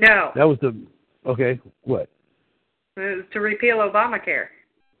 No. That was what? It was to repeal Obamacare.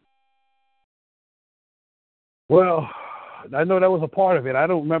 Well, I know that was a part of it. I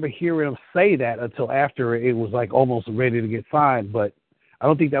don't remember hearing him say that until after it was like almost ready to get signed, but I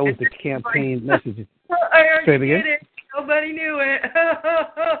don't think that was the campaign message. I Say it already again? did it. Nobody knew it.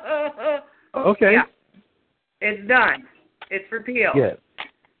 Okay. Yeah. It's done. It's repealed. Yeah.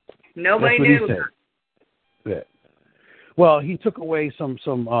 Nobody That's what knew. he said. Yeah. Well, he took away some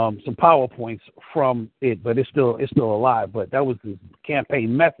PowerPoints from it, but it's still alive. But that was the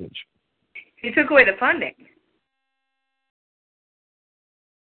campaign message. He took away the funding.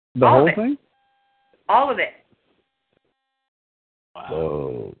 The All whole of it. thing? All of it. Wow.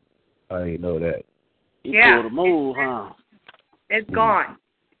 Oh, I didn't know that. He Yeah. pulled a move, huh? It's gone.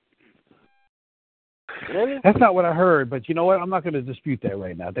 Really? That's not what I heard, but you know what? I'm not going to dispute that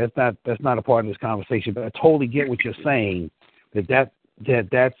right now. That's not a part of this conversation. But I totally get what you're saying. That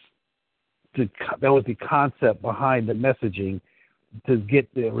was the concept behind the messaging to get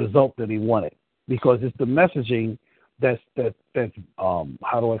the result that he wanted, because it's the messaging that's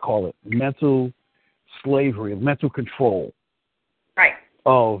how do I call it? Mental slavery, mental control, Right.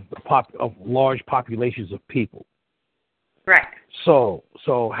 of large populations of people. Right. So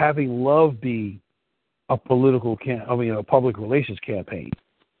having love be a a public relations campaign,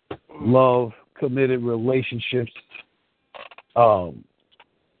 love, committed relationships, higher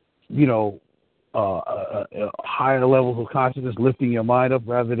levels of consciousness, lifting your mind up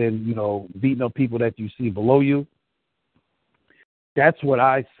rather than beating up people that you see below you. That's what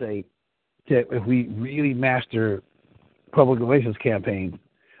I say. That if we really master public relations campaigns,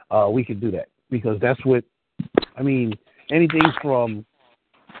 we can do that, because that's what anything from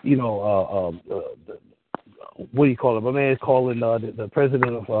what do you call it? My man is calling the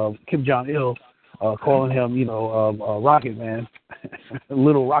president of Kim Jong-il, calling him Rocket Man,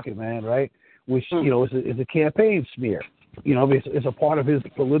 Little Rocket Man, right? Which is a campaign smear. It's a part of his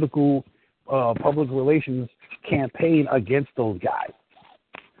political public relations campaign against those guys.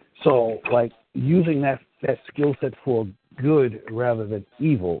 So, like, using that skill set for good rather than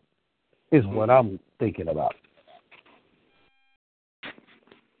evil is what I'm thinking about.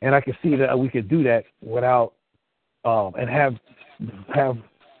 And I can see that we could do that without and have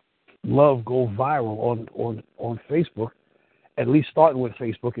love go viral on Facebook, at least starting with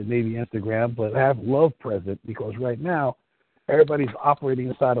Facebook and maybe Instagram, but have love present, because right now everybody's operating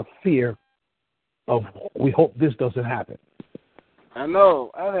inside of fear of, we hope this doesn't happen. I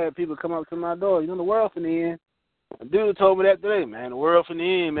know. I've had people come up to my door. The world finna end. A dude told me that today, man. The world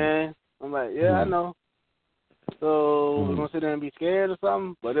finna end, man. I'm like, yeah, I know. So we're gonna sit there and be scared or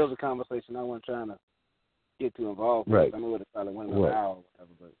something. But it was a conversation I wasn't trying to get too involved with. Right. I knew it probably went an hour or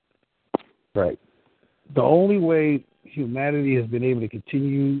whatever. But right. The only way humanity has been able to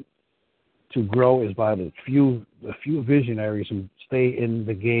continue to grow is by the few visionaries who stay in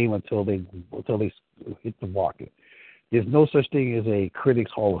the game until they hit the market. There's no such thing as a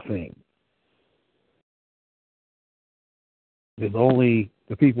Critics Hall of Fame. There's only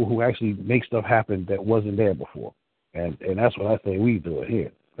the people who actually make stuff happen that wasn't there before. And that's what I say we do it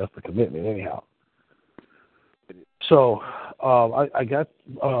here. That's the commitment anyhow. So I got,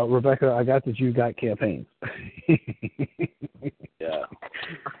 Rebecca, I got that you got campaigns. yeah.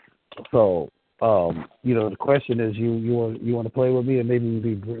 So, the question is, you want to play with me, and maybe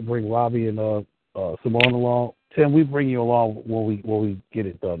we bring Robbie and Simone along. Tim, we bring you along when we get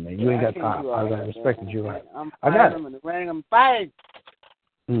it done, man. You ain't got time. I respected you. I got it. I'm in the ring. I'm fighting.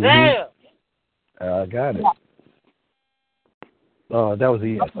 Mm-hmm. Damn. I got it. That was a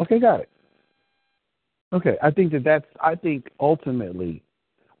yes. Okay, got it. Okay, I think I think ultimately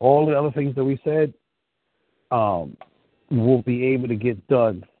all the other things that we said will be able to get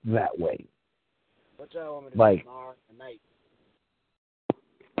done that way. What y'all want me to do tomorrow night?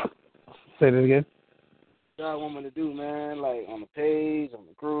 Say that again. What y'all want me to do, man? Like on the page, on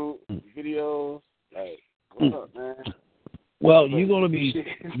the group, videos. Like, what's up, man? Well, you're gonna be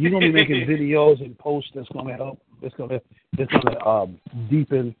making videos and posts that's gonna help. It's gonna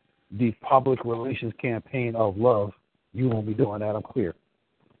deepen the public relations campaign of love. You won't be doing that. I'm clear.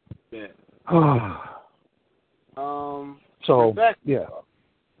 Yeah. So Rebecca, yeah.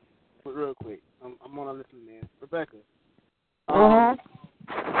 Real quick, I'm on a listen, man. Rebecca. I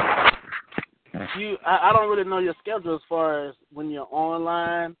don't really know your schedule as far as when you're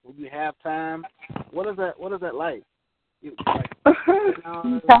online, when you have time. What is that like? Can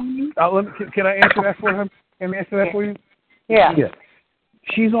I answer that for him? Can I answer that for you? Yeah. Yeah.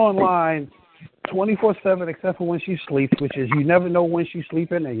 She's online 24/7 except for when she sleeps, which is you never know when she's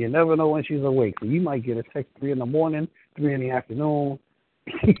sleeping and you never know when she's awake. So you might get a text 3 in the morning, 3 in the afternoon,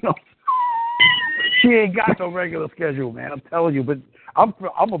 You know, she ain't got no regular schedule, man. I'm telling you, but I'm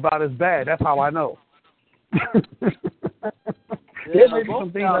about as bad. That's how I know. There may be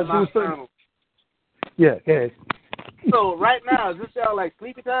some things I do certain. Yeah, go ahead. So right now, is this y'all like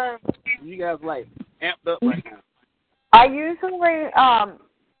sleepy time? You guys like amped up right now? I usually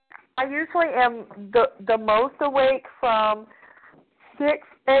am the most awake from 6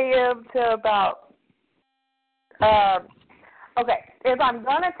 a.m. to about okay. If I'm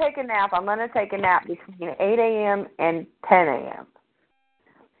gonna take a nap, I'm gonna take a nap between 8 a.m. and 10 a.m.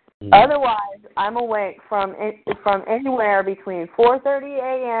 Otherwise, I'm awake from anywhere between 4:30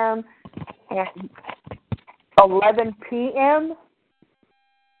 a.m. and 11 p.m.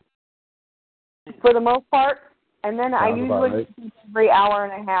 for the most part, and then I usually sleep every hour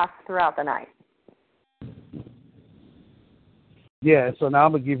and a half throughout the night. Yeah, so now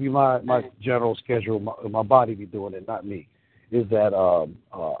I'm gonna give you my general schedule. My body be doing it, not me. Is that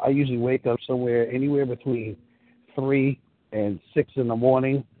I usually wake up anywhere between 3 and 6 in the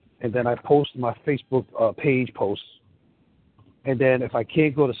morning, and then I post my Facebook page posts. And then if I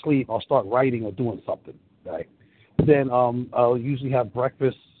can't go to sleep, I'll start writing or doing something. Right. Then I'll usually have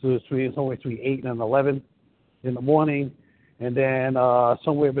breakfast somewhere between 8 and 11 in the morning, and then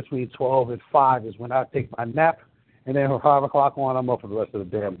somewhere between 12 and 5 is when I take my nap. And then from 5 o'clock on, I'm up for the rest of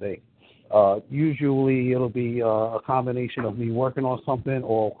the damn day. Usually it'll be a combination of me working on something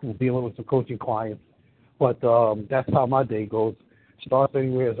or dealing with some coaching clients. But that's how my day goes. Starts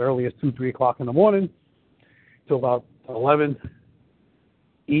anywhere as early as 2, 3 o'clock in the morning till about 11,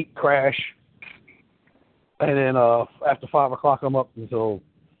 eat, crash. And then after 5 o'clock, I'm up until,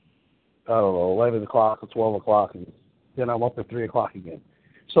 11 o'clock or 12 o'clock. And then I'm up at 3 o'clock again.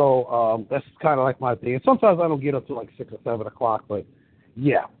 So that's kind of like my day. And sometimes I don't get up till like 6 or 7 o'clock, but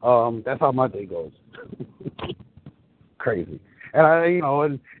yeah, that's how my day goes. Crazy. And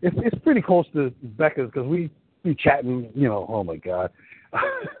and it's pretty close to Becca's because we be chatting, oh my God.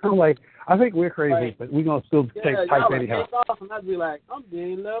 I'm like, I think we're crazy, but we're going to still take type anyhow. Take off and I'd be like, I'm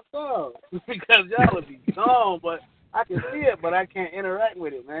being left off because y'all would be gone, but I can see it, but I can't interact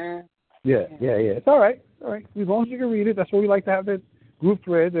with it, man. Yeah. It's all right. As long as you can read it, that's what we like to have that group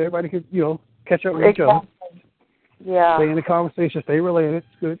thread. Everybody can, catch up with each other. Yeah. Stay in the conversation. Stay related. It's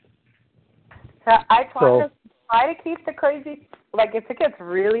good. I try to keep the crazy, like if it gets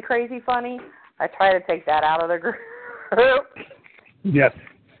really crazy funny, I try to take that out of the group. Yes.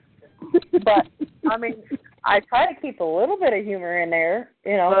 But, I mean, I try to keep a little bit of humor in there,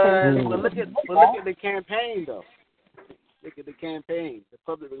 But look at the campaign, though. Look at the campaign, the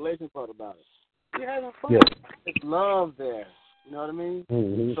public relations part about it. You're having fun. Yes. It's love there. You know what I mean?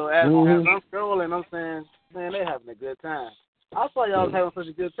 Mm-hmm. So as I'm scrolling, I'm saying, man, they're having a good time. I saw y'all was having such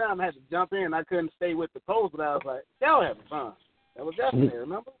a good time. I had to jump in. I couldn't stay with the post, but I was like, y'all having fun. That was definitely,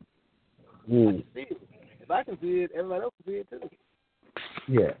 remember? I can see it. If I can see it, everybody else can see it too.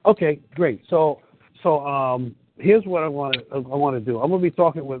 Yeah. Okay. Great. So here's what I want to do. I'm going to be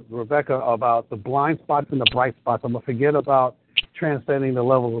talking with Rebecca about the blind spots and the bright spots. I'm going to forget about transcending the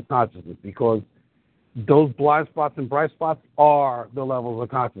levels of consciousness because those blind spots and bright spots are the levels of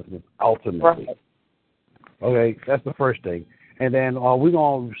consciousness ultimately. Right. Okay. That's the first thing. And then we're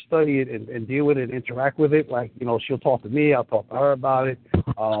going to study it and deal with it and interact with it. Like, she'll talk to me. I'll talk to her about it.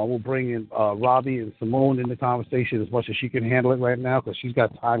 We'll bring in Robbie and Simone in the conversation as much as she can handle it right now because she's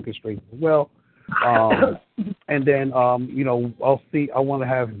got time constraints as well. And then, I'll see. I want to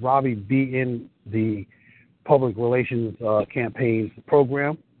have Robbie be in the public relations campaign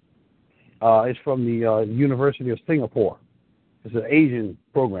program. It's from the University of Singapore. It's an Asian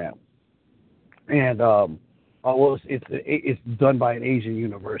program. And it's done by an Asian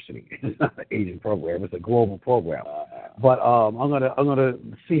university. It's not an Asian program. It's a global program. But I'm gonna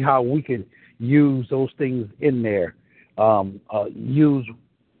see how we can use those things in there. Use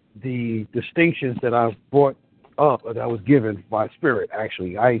the distinctions that I've brought up that I was given by Spirit.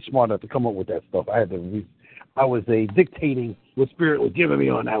 Actually, I ain't smart enough to come up with that stuff. I was dictating what Spirit was giving me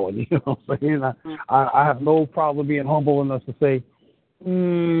on that one. You know what I'm saying? I have no problem being humble enough to say,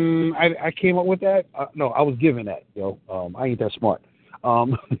 I came up with that. No, I was given that. I ain't that smart.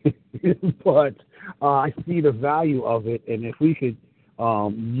 But I see the value of it, and if we could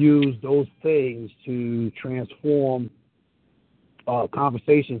use those things to transform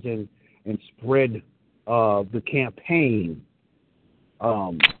conversations and spread the campaign.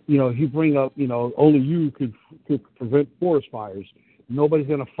 If you bring up, only you could prevent forest fires. Nobody's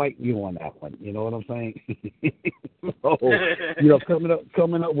going to fight you on that one. You know what I'm saying? So,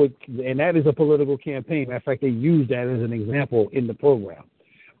 coming up with, and that is a political campaign. Matter of fact, they use that as an example in the program,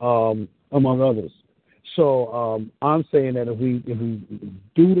 among others. So I'm saying that if we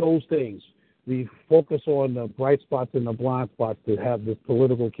do those things, we focus on the bright spots and the blind spots to have this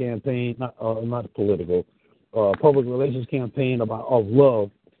political campaign, not political, public relations campaign of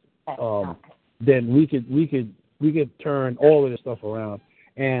love. Then we could turn all of this stuff around,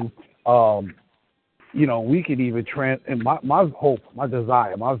 and we could even and my hope, my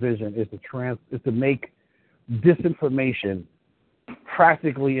desire, my vision is to make disinformation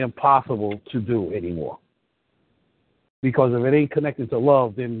practically impossible to do anymore. Because if it ain't connected to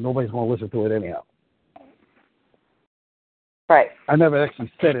love, then nobody's going to listen to it anyhow. Right. I never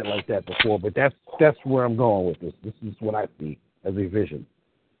actually said it like that before, but that's where I'm going with this. This is what I see as a vision.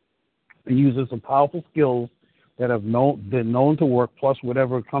 And using some powerful skills that have been known to work, plus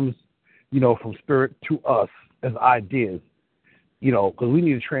whatever comes, from spirit to us as ideas, because we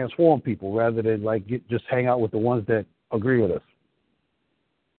need to transform people rather than just hang out with the ones that agree with us.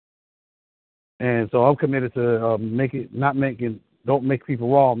 And so I'm committed to don't make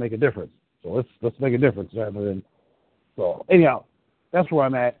people wrong, make a difference. So let's make a difference rather than. So anyhow, that's where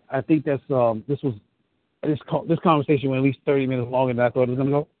I'm at. I think that's this conversation went at least 30 minutes longer than I thought it was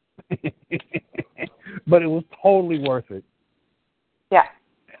going to go. But it was totally worth it. Yeah.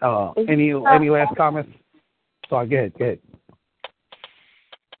 Any last comments? Sorry, go ahead.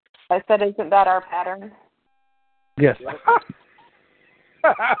 I said, isn't that our pattern? Yes.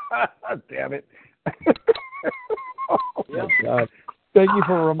 Damn it. Oh, my God. Thank you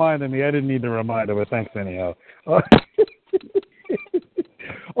for reminding me. I didn't need to remind her, but thanks anyhow.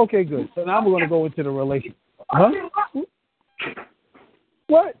 Okay, good. So now we're going to go into the relationship. Huh?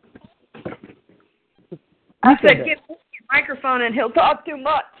 What? I said, get your microphone and he'll talk too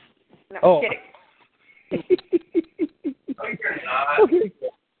much. No, I'm kidding. Okay.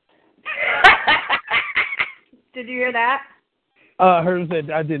 Did you hear that? Her said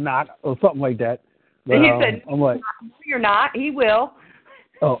I did not, or something like that. But, he said, I'm like, no, you're not. He will.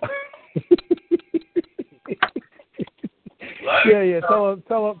 Oh. Yeah. Tell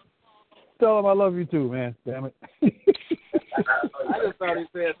him I love you too, man. Damn it. I just thought he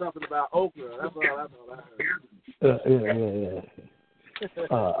said something about okra. That's all I heard.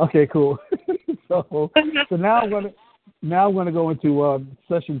 Yeah. Okay, cool. so now I'm gonna go into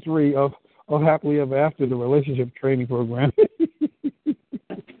session 3 of Happily Ever After, the relationship training program.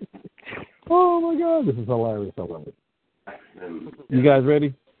 Oh my God, this is hilarious. I love it. You guys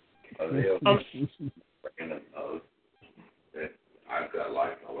ready? I've got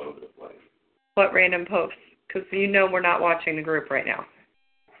likes all over the place. What random posts? Because we're not watching the group right now.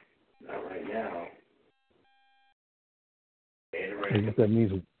 Not right now. I guess that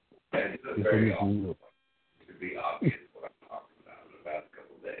means It's very obvious. To be obvious what I'm talking about in the past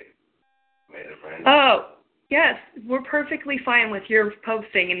couple of days. Oh, yes. We're perfectly fine with your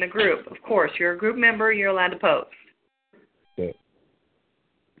posting in the group. Of course, you're a group member. You're allowed to post. Okay.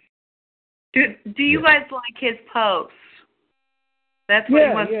 Do you guys like his posts? That's what he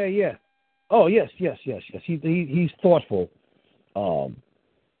wants. Yeah. Oh, yes. He's thoughtful.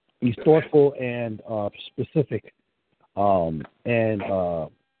 He's thoughtful and specific.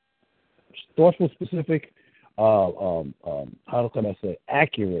 Thoughtful, specific. How can I say?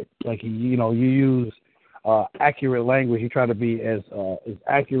 Accurate. Like you use accurate language. You try to be as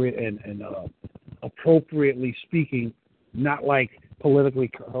accurate and appropriately speaking, not like politically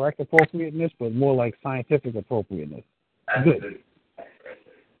correct appropriateness, but more like scientific appropriateness. Good.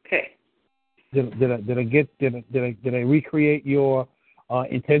 Okay. Did I recreate your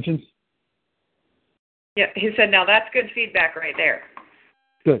intentions? Yeah, he said, now that's good feedback right there.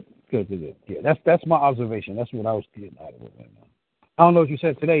 Good. Yeah, that's my observation. That's what I was getting out of it right now. I don't know what you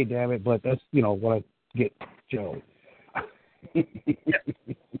said today, damn it, but that's what I get generally. He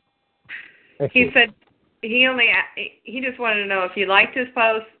said he just wanted to know if you liked his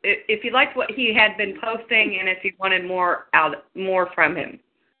post, if you liked what he had been posting, and if you wanted more from him.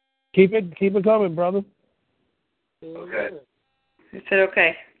 Keep it coming, brother. Okay. He said,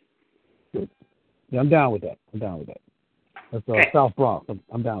 okay. Good. Yeah, I'm down with that. That's okay. South Bronx.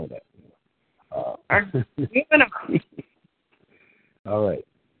 I'm down with that. All right.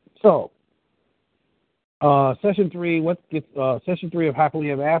 So, session 3. Session 3 of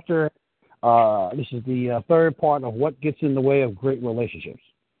Happily Ever After? This is the third part of what gets in the way of great relationships.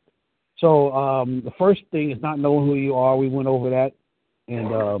 So, the first thing is not knowing who you are. We went over that,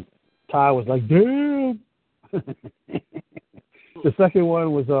 and Ty was like, "Damn." The second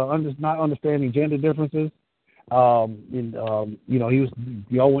one was not understanding gender differences. Y'all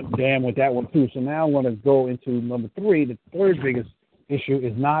went damn with that one too. So now I want to go into number 3. The third biggest issue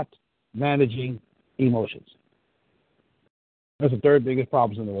is not managing emotions. That's the third biggest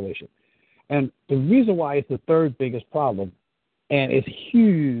problem in the relationship. And the reason why it's the third biggest problem, and it's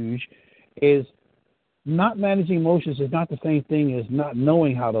huge, is not managing emotions is not the same thing as not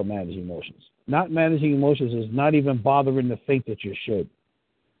knowing how to manage emotions. Not managing emotions is not even bothering to think that you should.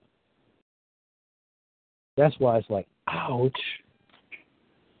 That's why it's like, ouch.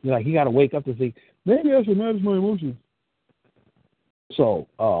 You're like, you got to wake up and think, maybe I should manage my emotions. So,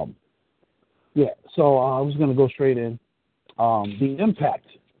 yeah. So I was going to go straight in. The impact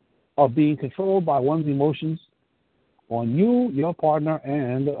of being controlled by one's emotions on you, your partner,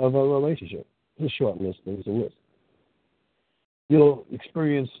 and of a relationship. It's a short list, but it's a list. You'll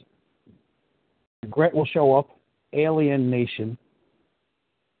experience regret will show up, alienation,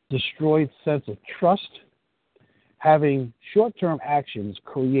 destroyed sense of trust, having short-term actions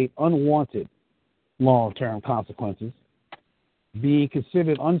create unwanted long-term consequences, being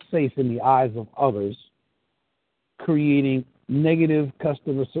considered unsafe in the eyes of others, creating negative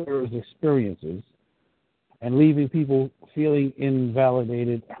customer service experiences, and leaving people feeling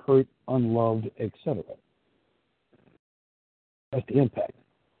invalidated, hurt, unloved, etc. That's the impact.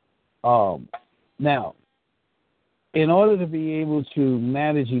 Now, in order to be able to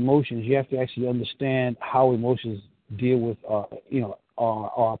manage emotions, you have to actually understand how emotions deal with, are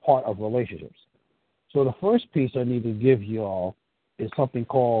a part of relationships. So the first piece I need to give you all is something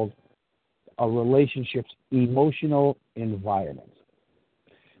called a relationship's emotional environment.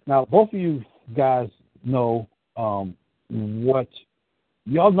 Now, both of you guys know what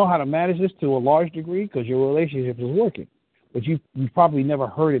y'all know how to manage this to a large degree because your relationship is working, but you probably never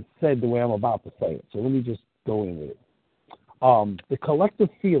heard it said the way I'm about to say it. So let me just go in with it. The collective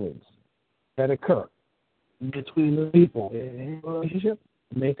feelings that occur between the people in a relationship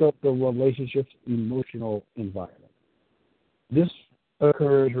make up the relationship's emotional environment. This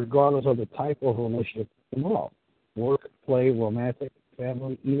occurs regardless of the type of relationship involved. Work, play, romantic,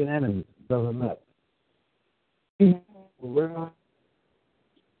 family, even enemies. Doesn't matter.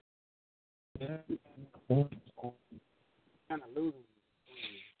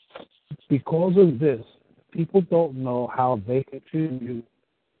 Because of this, people don't know how they contribute.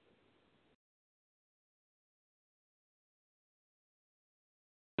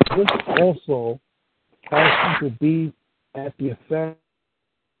 This also has people be at the effect.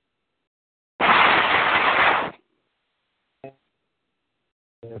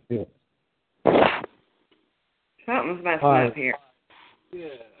 Something's messing up here. Yeah,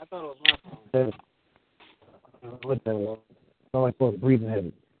 I thought it was my phone. What the hell? I like breathing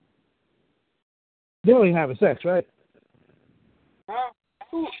heavy. They don't even have sex, right? Huh?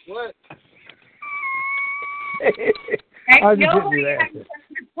 Ooh, what? Nobody has sex,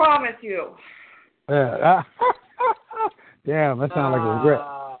 I promise you. Damn, that sounds like a regret.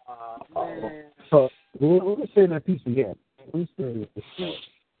 So we'll say that piece again. We'll say it again.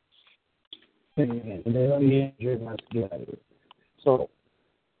 And then let me enjoy my get out of it. So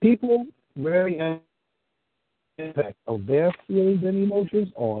people rarely have the impact of their feelings and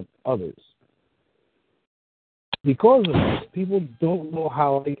emotions on others. Because of this, people don't know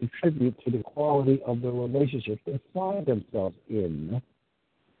how they contribute to the quality of the relationship they find themselves in.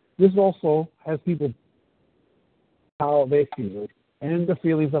 This also has people how they feel and the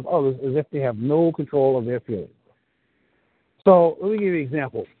feelings of others as if they have no control of their feelings. So let me give you an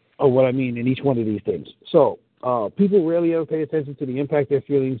example of what I mean in each one of these things. So people rarely ever pay attention to the impact their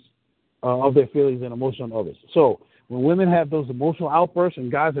feelings of their feelings and emotion on others. So when women have those emotional outbursts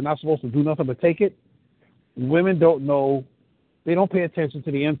and guys are not supposed to do nothing but take it, women don't know, they don't pay attention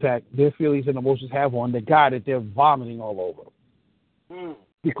to the impact their feelings and emotions have on the guy that they're vomiting all over.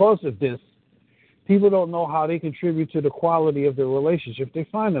 Because of this, people don't know how they contribute to the quality of the relationship they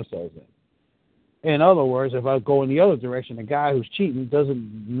find themselves in. In other words, if I go in the other direction, the guy who's cheating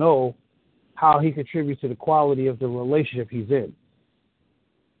doesn't know how he contributes to the quality of the relationship he's in.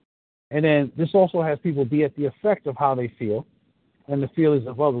 And then this also has people be at the effect of how they feel and the feelings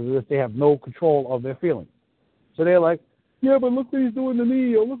of others as if they have no control of their feelings. So they're like, yeah, but look what he's doing to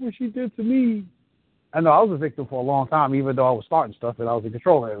me, or look what she did to me. I know I was a victim for a long time, even though I was starting stuff and I was in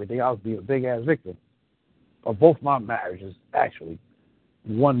control of everything. I was being a big-ass victim of both my marriages, actually,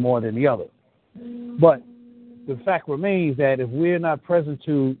 one more than the other. But the fact remains that if we're not present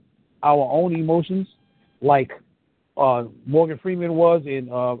to our own emotions, like Morgan Freeman was in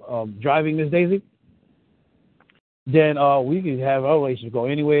Driving Miss Daisy, then we can have our relationship go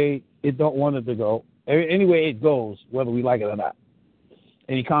any way it don't want it to go, any way it goes, whether we like it or not.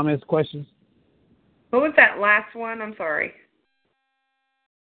 Any comments, questions? What was that last one? I'm sorry.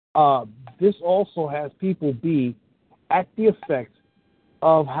 This also has people be at the effect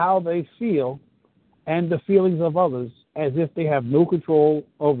of how they feel and the feelings of others as if they have no control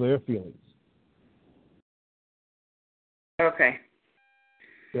of their feelings. Okay.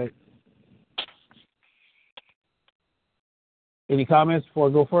 Good. Any comments before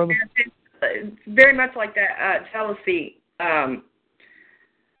I go further? It's very much like that jealousy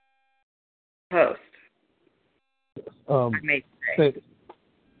post. I made today.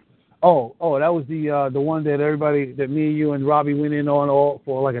 Oh, that was the one that everybody, that me, you, and Robbie went in on all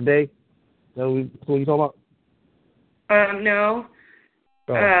for like a day. That's what you talking about? No.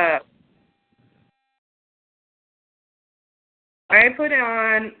 Oh. I put it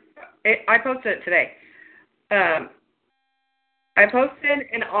on. I posted it today. I posted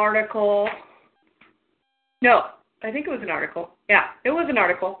an article. No, I think it was an article. Yeah, it was an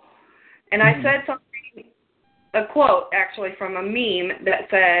article. And I said something, a quote actually from a meme that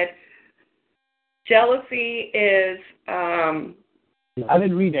said, jealousy is... I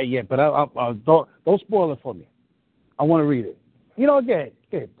didn't read that yet, but I don't spoil it for me. I want to read it. Go ahead,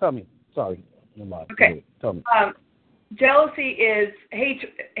 tell me. Sorry. Okay. Tell me. Jealousy is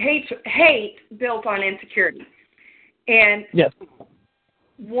hate built on insecurity. And yes.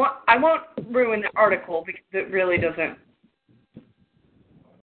 I won't ruin the article because it really doesn't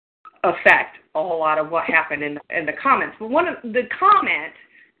affect a whole lot of what happened in the comments. But one of the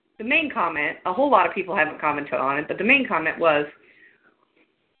main comment, a whole lot of people haven't commented on it, but the main comment was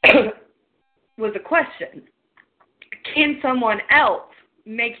a question. Can someone else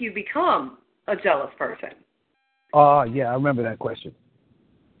make you become a jealous person? Yeah, I remember that question.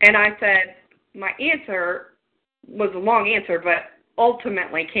 And I said my answer was a long answer, but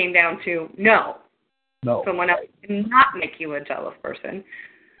ultimately came down to no. No. Someone else cannot make you a jealous person.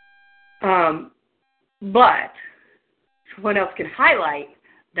 But someone else can highlight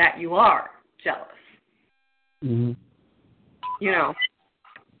that you are jealous. Mm-hmm.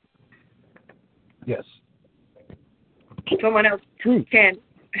 Yes. Someone else can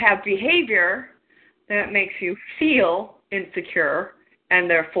have behavior that makes you feel insecure, and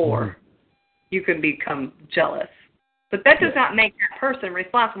therefore you can become jealous. But that does not make that person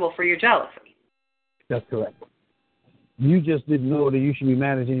responsible for your jealousy. That's correct. You just didn't know that you should be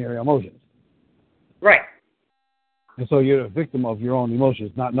managing your emotions. Right. And so you're a victim of your own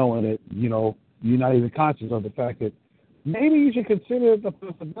emotions, not knowing that, you're not even conscious of the fact that maybe you should consider the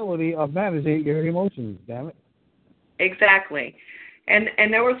possibility of managing your emotions, damn it. Exactly.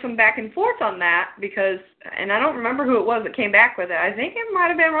 And there was some back and forth on that because, and I don't remember who it was that came back with it. I think it might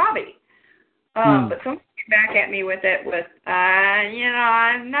have been Robbie. But someone came back at me with it with,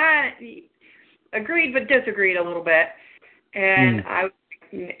 I'm not agreed but disagreed a little bit. And I was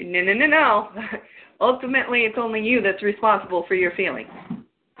like, no. Ultimately, it's only you that's responsible for your feelings.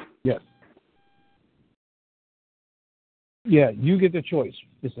 Yes. Yeah, you get the choice.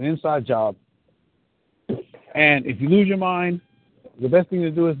 It's an inside job. And if you lose your mind, the best thing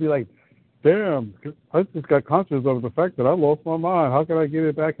to do is be like, damn, I just got conscious of the fact that I lost my mind. How can I get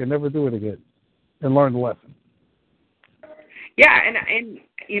it back and never do it again? And learn the lesson. Yeah, and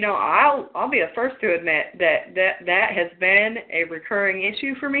I'll be the first to admit that has been a recurring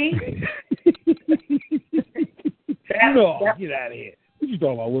issue for me. Get out of here. What you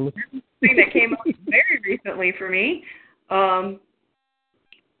talking about, Willis? Thing that came up very recently for me,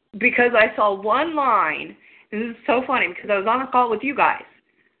 because I saw one line. And this is so funny because I was on a call with you guys.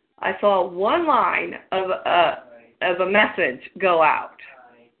 I saw one line of a message go out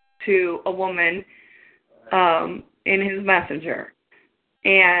to a woman in his messenger,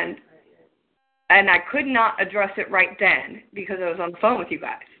 and I could not address it right then because I was on the phone with you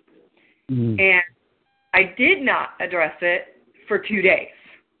guys, and I did not address it for 2 days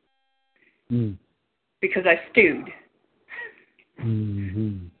because I stewed.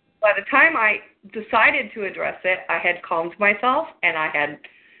 Mm-hmm. By the time I decided to address it, I had calmed myself and I had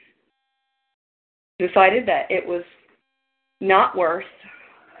decided that it was not worth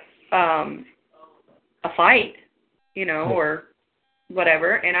a fight, or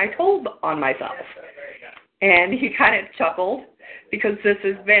whatever. And I told on myself. And he kind of chuckled because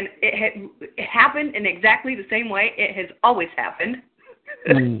it happened in exactly the same way it has always happened.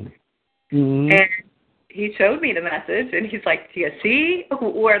 And he showed me the message, and he's like, do you see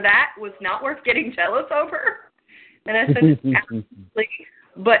where that was not worth getting jealous over? And I said, absolutely.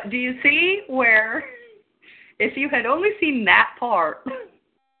 But do you see where, if you had only seen that part,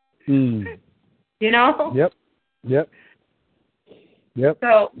 Yep.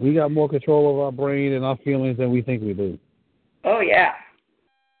 So we got more control of our brain and our feelings than we think we do. Oh, yeah.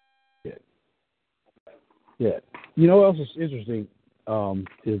 Yeah. You know what else is interesting?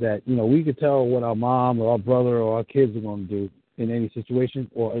 Is that, we could tell what our mom or our brother or our kids are going to do in any situation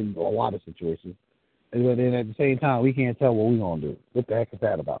or in a lot of situations. But then at the same time, we can't tell what we're going to do. What the heck is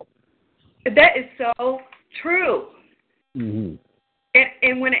that about? That is so true. Mhm.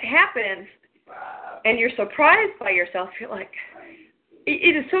 And when it happens, and you're surprised by yourself, you're like,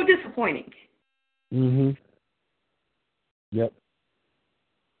 it is so disappointing. Mhm. Yep.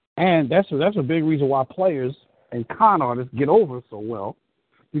 And that's a big reason why players and con artists get over so well,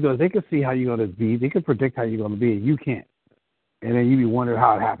 because they can see how you're going to be. They can predict how you're going to be, and you can't. And then you be wondering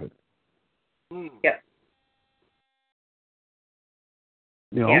how it happened. Yep.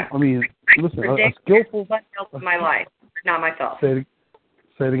 You know, Yeah. I mean, listen, a skillful. What else in my life, not myself. Say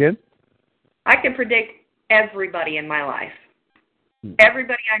it again. I can predict everybody in my life,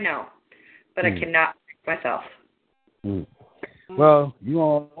 everybody I know, but I cannot predict myself. Well, you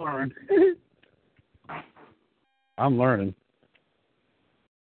all learn. I'm learning.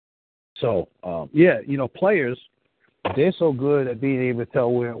 So, yeah, you know, players, they're so good at being able to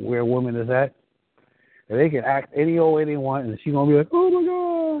tell where a woman is at. And they can act any old way they want, and she's going to be like, oh, my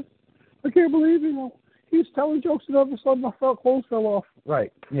God, I can't believe it. He's telling jokes, and all of a sudden my clothes fell off.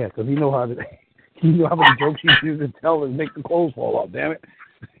 Right, yeah, because he know how to. He knew how many jokes he used to tell and make the clothes fall off, damn it.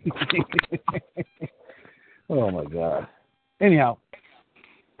 Oh, my God. Anyhow,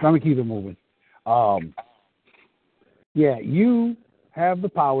 I'm going to keep it moving. Yeah, you have the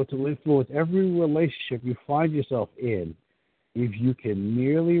power to influence every relationship you find yourself in if you can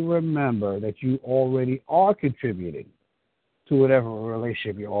merely remember that you already are contributing to whatever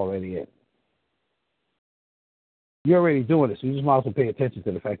relationship you're already in. You're already doing it, so you just might as well pay attention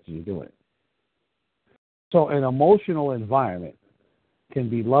to the fact that you're doing it. So an emotional environment can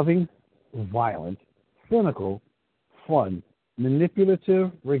be loving, violent, cynical, fun,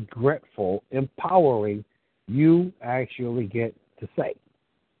 manipulative, regretful, empowering. You actually get to say.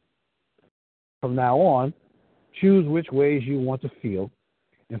 From now on, choose which ways you want to feel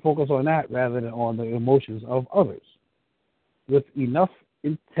and focus on that rather than on the emotions of others. With enough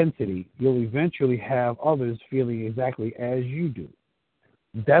intensity, you'll eventually have others feeling exactly as you do.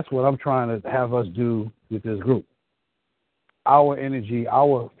 That's what I'm trying to have us do with this group. Our energy,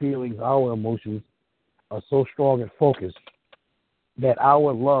 our feelings, our emotions are so strong and focused that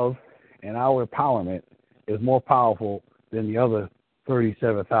our love and our empowerment is more powerful than the other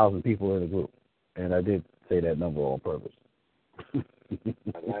 37,000 people in the group. And I did say that number on purpose.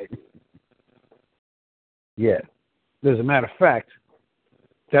 I like it. Yeah. As a matter of fact,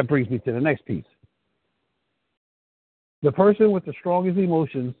 that brings me to the next piece. The person with the strongest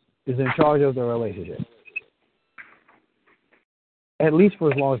emotions is in charge of the relationship. At least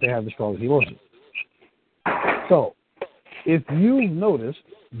for as long as they have the strongest emotions. So, if you've noticed,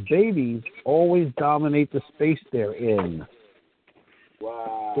 babies always dominate the space they're in.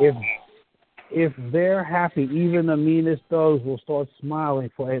 Wow. If they're happy, even the meanest dogs will start smiling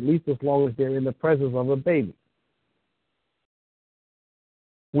for at least as long as they're in the presence of a baby.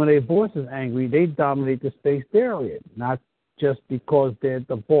 When a boss is angry, they dominate the space they're in, not just because they're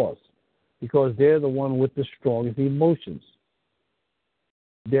the boss, because they're the one with the strongest emotions.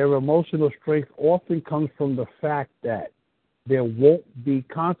 Their emotional strength often comes from the fact that there won't be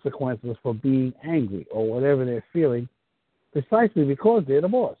consequences for being angry or whatever they're feeling, precisely because they're the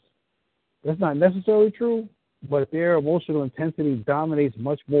boss. That's not necessarily true, but their emotional intensity dominates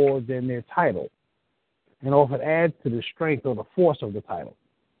much more than their title and often adds to the strength or the force of the title.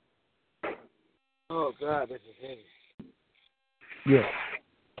 Oh, God, this is heavy. Yeah.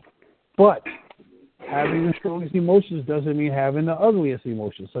 But having the strongest emotions doesn't mean having the ugliest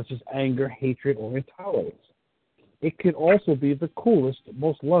emotions, such as anger, hatred, or intolerance. It could also be the coolest,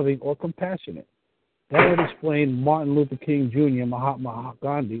 most loving, or compassionate. That would explain Martin Luther King Jr., Mahatma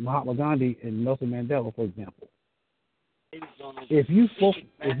Gandhi, and Nelson Mandela, for example. If you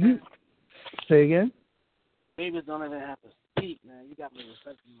say again, Babies don't even have to speak, man. You got me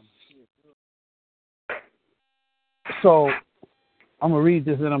respecting them. So I'm gonna read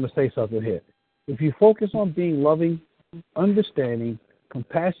this and I'm gonna say something here. If you focus on being loving, understanding,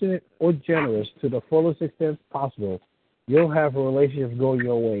 compassionate, or generous to the fullest extent possible, you'll have a relationship go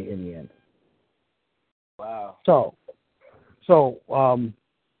your way in the end. Wow. So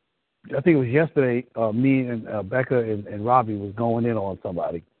I think it was yesterday. Me and Becca and Robbie was going in on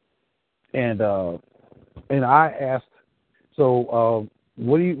somebody, and I asked, so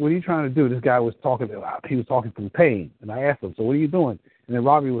what are you trying to do? This guy was talking. He was talking through pain, and I asked him, so what are you doing? And then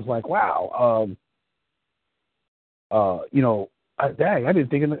Robbie was like, wow, dang, I didn't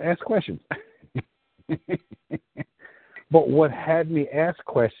think to ask questions. But what had me ask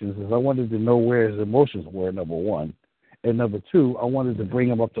questions is I wanted to know where his emotions were, number one. And number two, I wanted to bring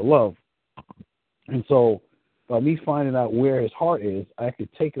him up to love. And so by me finding out where his heart is, I could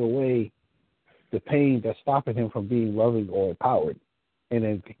take away the pain that's stopping him from being loving or empowered. and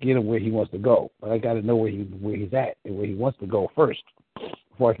then get him where he wants to go. But I got to know where he's at and where he wants to go first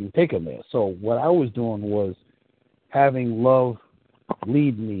before I can take him there. So what I was doing was having love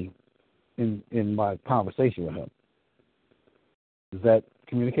lead me in my conversation with him. Does that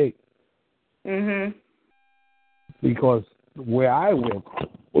communicate? Mhm. Because where I went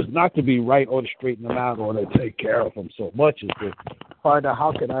was not to be right or to straighten him out or to take care of him so much, is to find out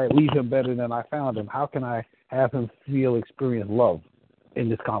how can I leave him better than I found him. How can I have him experience love in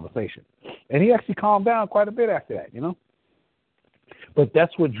this conversation? And he actually calmed down quite a bit after that, you know. But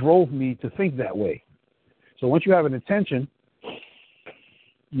that's what drove me to think that way. So once you have an intention,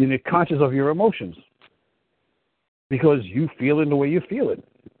 you're conscious of your emotions because you feel it the way you feel it,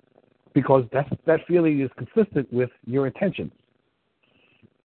 because that feeling is consistent with your intentions.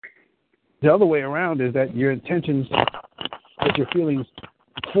 The other way around is that your intentions, that your feelings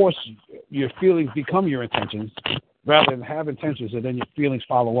become your intentions rather than have intentions and then your feelings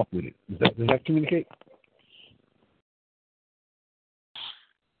follow up with it. Does that communicate?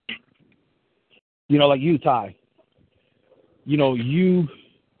 You know, like you, Ty, you know, you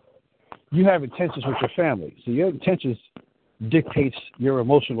have intentions with your family. So your intentions dictates your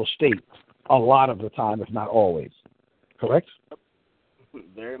emotional state a lot of the time, if not always. Correct?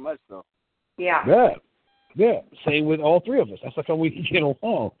 Very much so. Yeah. Yeah. Same with all three of us. That's how we can get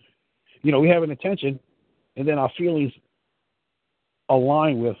along. You know, we have an intention, and then our feelings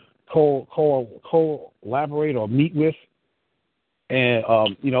align with, collaborate or meet with, and our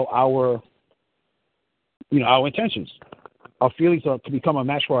intentions. Our feelings are to become a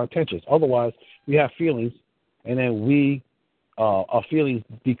match for our intentions. Otherwise, we have feelings, and then our feelings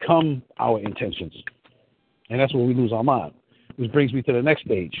become our intentions, and that's when we lose our mind. Which brings me to the next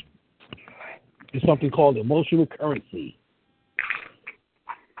stage. It's something called emotional currency.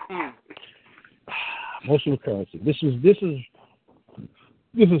 Emotional currency. This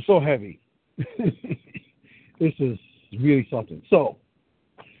is so heavy. This is really something. So,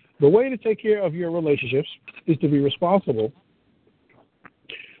 the way to take care of your relationships is to be responsible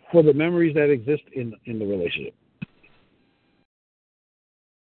for the memories that exist in the relationship.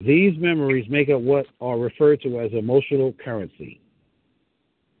 These memories make up what are referred to as emotional currency.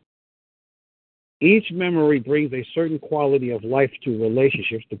 Each memory brings a certain quality of life to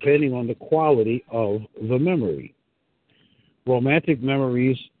relationships depending on the quality of the memory. Romantic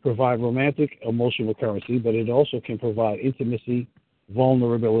memories provide romantic emotional currency, but it also can provide intimacy,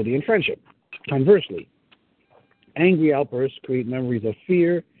 vulnerability, and friendship. Conversely, angry outbursts create memories of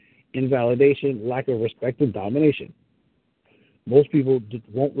fear, invalidation, lack of respect, and domination. Most people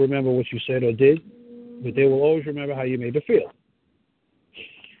won't remember what you said or did, but they will always remember how you made them feel.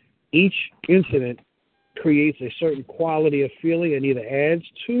 Each incident creates a certain quality of feeling and either adds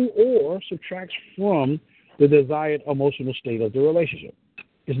to or subtracts from the desired emotional state of the relationship.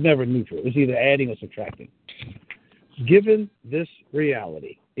 It's never neutral. It's either adding or subtracting. Given this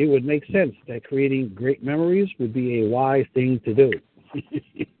reality, it would make sense that creating great memories would be a wise thing to do.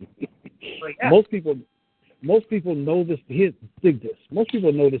 Most people know this. Here, dig this. Most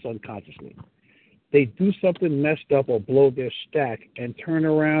people know this unconsciously. They do something messed up or blow their stack and turn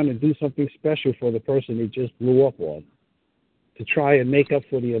around and do something special for the person they just blew up on to try and make up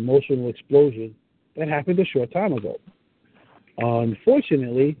for the emotional explosion that happened a short time ago.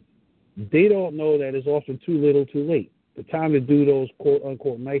 Unfortunately, they don't know that it's often too little too late. The time to do those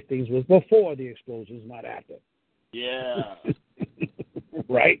quote-unquote nice things was before the explosions, not after. Yeah.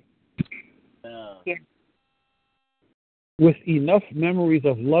 Right? Yeah. With enough memories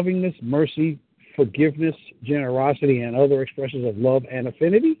of lovingness, mercy, forgiveness, generosity, and other expressions of love and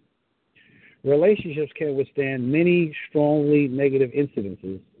affinity, relationships can withstand many strongly negative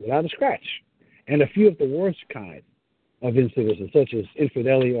incidences without a scratch, and a few of the worst kinds of incidences, such as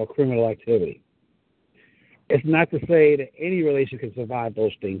infidelity or criminal activity. It's not to say that any relationship can survive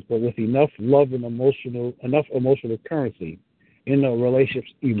those things, but with enough love and enough emotional currency in the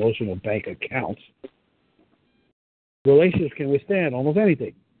relationship's emotional bank accounts, relationships can withstand almost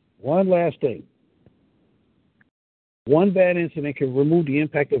anything. One last thing. One bad incident can remove the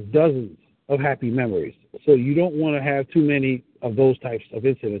impact of dozens of happy memories. So you don't want to have too many of those types of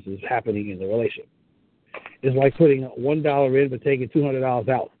incidences happening in the relationship. It's like putting $1 in but taking $200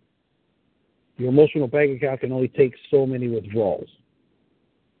 out. Your emotional bank account can only take so many withdrawals.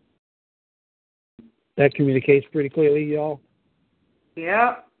 That communicates pretty clearly, y'all?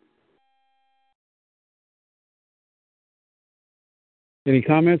 Yep. Any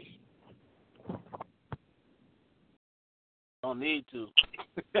comments? Don't need to.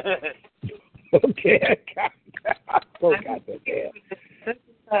 Okay. I forgot that. This is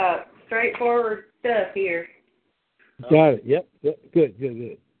straightforward stuff here. Got it. Yep.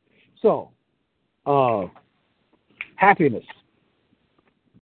 Good. So, happiness.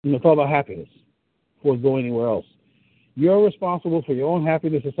 Talk about happiness before we go anywhere else. You're responsible for your own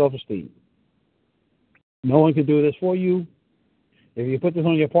happiness and self-esteem. No one can do this for you. If you put this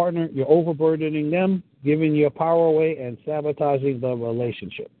on your partner, you're overburdening them, giving your power away, and sabotaging the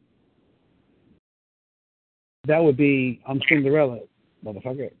relationship. That would be, I'm Cinderella,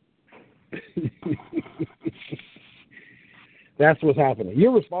 motherfucker. That's what's happening.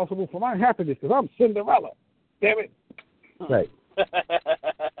 You're responsible for my happiness because I'm Cinderella. Damn it. Right.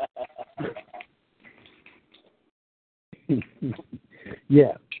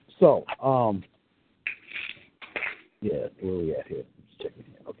 Yeah. So, yeah, where are we at here? Just checking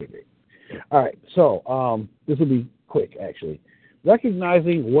here. Okay, great. All right. So, this will be quick, actually.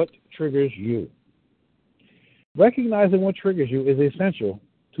 Recognizing what triggers you. Recognizing what triggers you is essential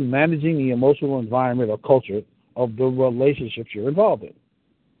to managing the emotional environment or culture of the relationships you're involved in.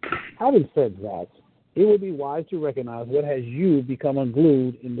 Having said that, it would be wise to recognize what has you become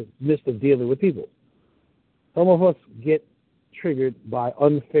unglued in the midst of dealing with people. Some of us get triggered by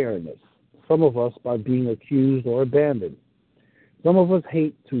unfairness. Some of us by being accused or abandoned. Some of us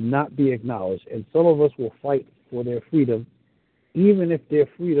hate to not be acknowledged, and some of us will fight for their freedom, even if their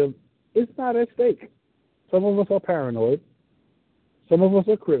freedom is not at stake. Some of us are paranoid. Some of us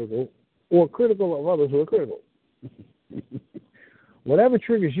are critical, or critical of others who are critical. Whatever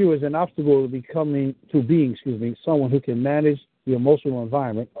triggers you is an obstacle to being someone who can manage the emotional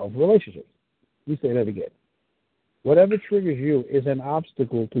environment of relationships. Let me say that again. Whatever triggers you is an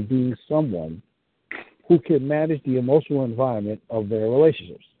obstacle to being someone who can manage the emotional environment of their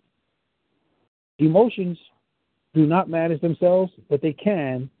relationships. Emotions do not manage themselves, but they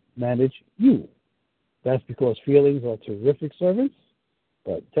can manage you. That's because feelings are terrific servants,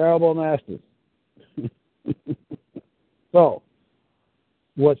 but terrible masters. So,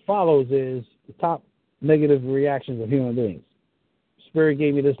 what follows is the top negative reactions of human beings. Spirit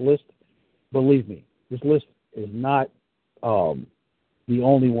gave me this list. Believe me, this list is not the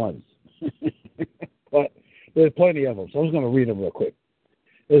only ones. But there's plenty of them, so I'm just going to read them real quick.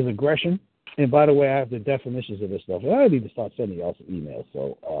 There's aggression. And by the way, I have the definitions of this stuff. I need to start sending y'all some emails.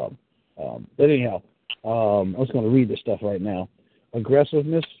 So, but anyhow, I'm just going to read this stuff right now.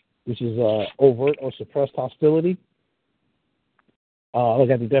 Aggressiveness, which is overt or suppressed hostility. Look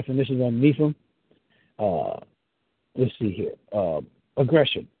at the definitions underneath them. Let's see here.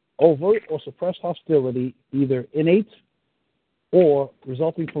 Aggression, overt or suppressed hostility, either innate or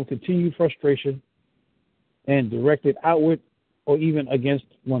resulting from continued frustration and directed outward or even against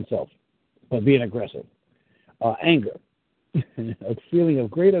oneself, but being aggressive. Anger, a feeling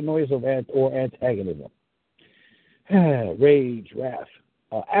of great annoyance or antagonism. Rage, wrath.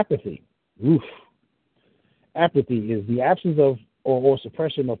 Apathy. Oof. Apathy is the absence of or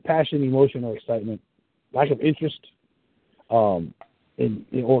suppression of passion, emotion, or excitement, lack of interest or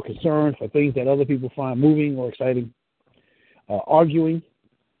concern for things that other people find moving or exciting. Arguing.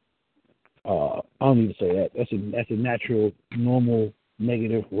 I don't need to say that. That's a natural, normal,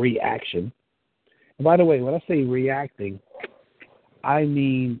 negative reaction. And by the way, when I say reacting, I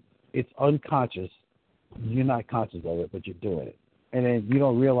mean it's unconscious. You're not conscious of it, but you're doing it. And then you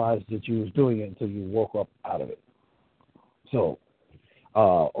don't realize that you was doing it until you woke up out of it. So,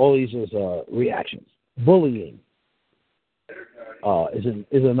 all these is reactions. Bullying is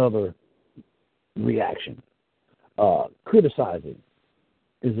another reaction. Criticizing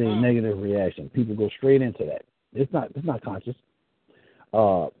is a negative reaction. People go straight into that. It's not conscious.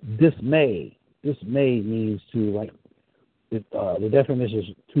 Dismay. Dismay means to the definition is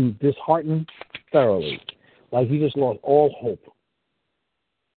to dishearten thoroughly, like you just lost all hope,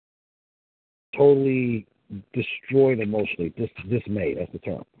 totally destroyed emotionally. Dismay, that's the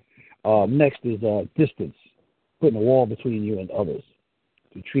term. Next is distance, putting a wall between you and others,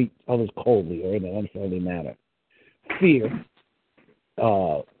 to treat others coldly or in an unfriendly manner. Fear, I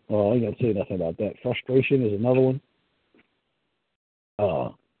ain't gonna say nothing about that. Frustration is another one.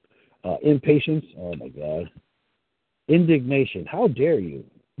 Impatience, oh my God. Indignation, how dare you?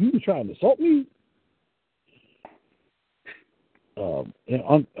 You trying to insult me?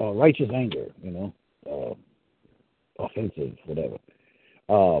 Righteous anger, offensive, whatever.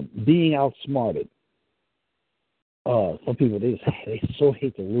 Being outsmarted. Some people, they so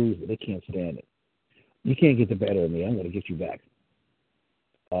hate to lose, but they can't stand it. You can't get the better of me. I'm going to get you back.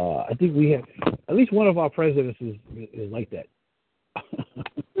 I think we have, at least one of our presidents is like that. At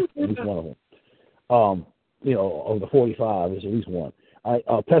least one of them. Of the 45, there's at least one.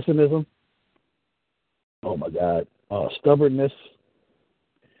 Pessimism. Oh, my God. Stubbornness.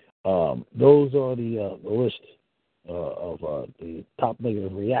 Those are the list the top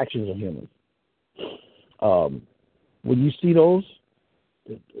negative reactions of humans. When you see those,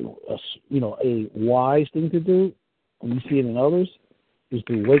 a wise thing to do when you see it in others is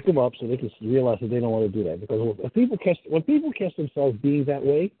to wake them up so they can realize that they don't want to do that. Because when people catch themselves being that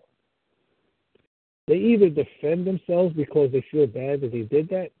way, they either defend themselves because they feel bad that they did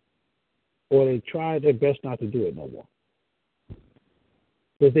that, or they try their best not to do it no more.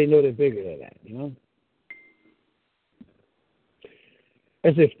 Because they know they're bigger than that,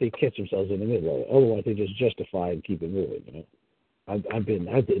 As if they catch themselves in the middle of it. Otherwise, they just justify and keep it moving, I did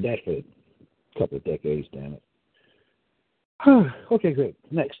that for a couple of decades, damn it. Okay, great.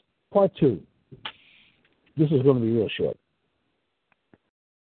 Next, part 2. This is going to be real short.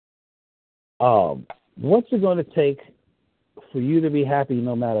 What's it going to take for you to be happy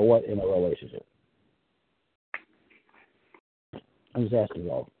no matter what in a relationship? I'm just asking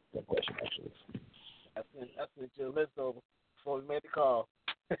y'all that question, actually. I sent you a list over before we made the call.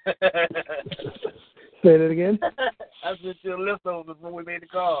 Say that again? I sent you a list over before we made the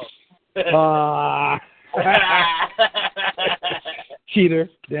call. Cheater,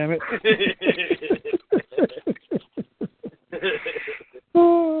 damn it.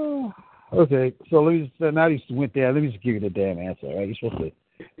 Okay, so now you went there. Let me just give you the damn answer, all right? You're supposed to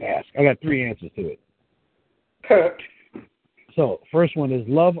ask. I got 3 answers to it. So, first one is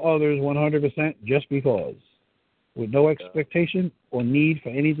love others 100% just because, with no expectation or need for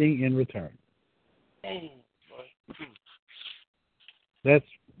anything in return. That's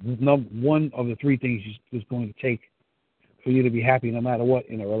one of the 3 things it's going to take for you to be happy no matter what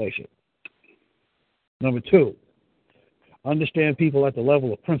in a relationship. Number 2, understand people at the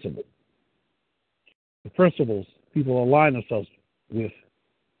level of principle. The principles people align themselves with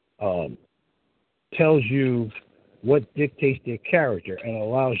tells you what dictates their character and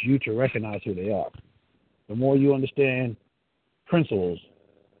allows you to recognize who they are. The more you understand principles,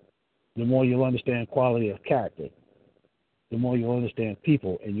 the more you'll understand quality of character, the more you'll understand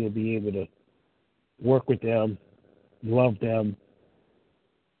people, and you'll be able to work with them, love them,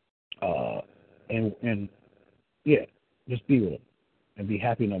 and just be with them and be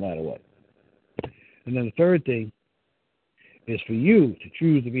happy no matter what. And then the third thing is for you to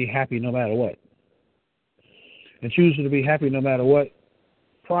choose to be happy no matter what. And choose to be happy no matter what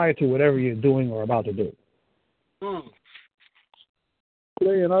prior to whatever you're doing or about to do.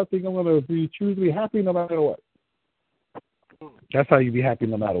 And I think I'm going to choose to be happy no matter what. That's how you be happy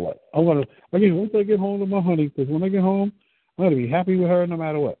no matter what. Once I get home to my honey, because when I get home, I'm going to be happy with her no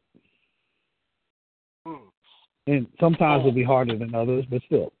matter what. And sometimes it'll be harder than others, but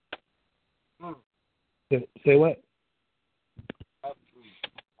still. Say what?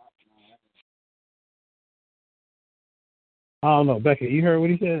 I don't know. Becca, you heard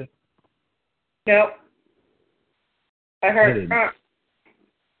what he said? Nope. I heard.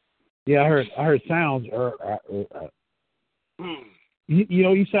 Yeah, I heard sounds.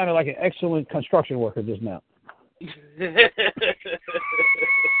 You sounded like an excellent construction worker just now.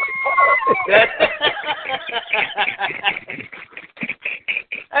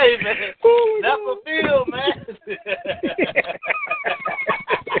 Hey, man. That's a feel, man.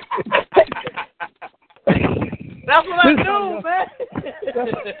 That's what I do, man.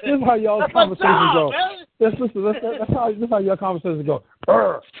 This is how y'all conversations go. This is how y'all conversations go.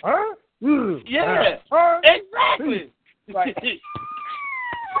 Yeah, exactly. Right.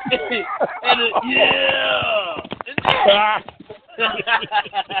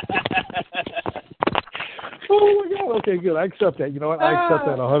 Oh my God! Okay, good. I accept that. You know what? I accept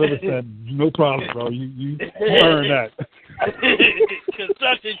that 100%. No problem, bro. You earned that.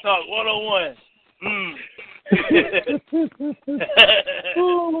 Construction talk 101.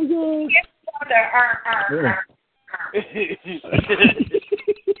 Oh my God!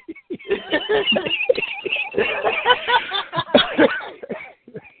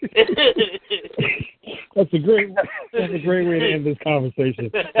 That's a great way to end this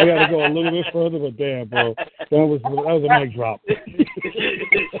conversation. I got to go a little bit further, but damn, bro, that was a mic drop.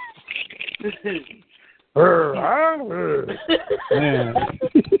 Man.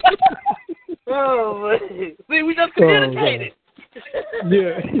 Oh, man. See, we just communicated.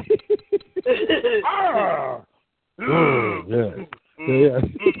 Yeah. Yeah. Yeah.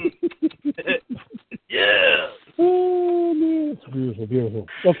 Oh, man. It's beautiful, beautiful.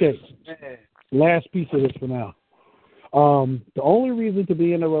 Okay. Last piece of this for now. The only reason to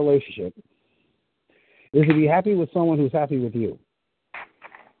be in a relationship is to be happy with someone who's happy with you.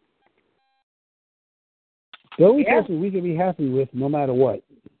 The only person we can be happy with no matter what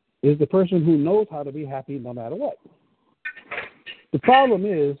is the person who knows how to be happy no matter what. The problem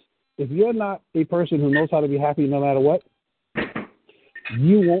is if you're not a person who knows how to be happy no matter what,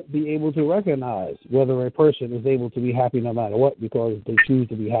 you won't be able to recognize whether a person is able to be happy no matter what because they choose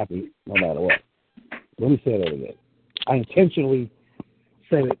to be happy no matter what. Let me say that again. I intentionally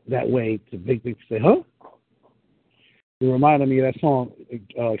said it that way to make people say, huh? It reminded me of that song,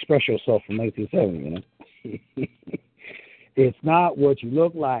 Express Yourself from 1970, you know? It's not what you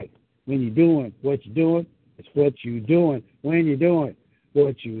look like when you're doing what you're doing. It's what you're doing when you're doing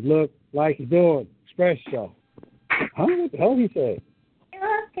what you look like you're doing. Express yourself. Huh? What the hell did he say?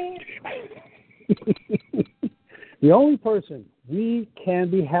 The only person we can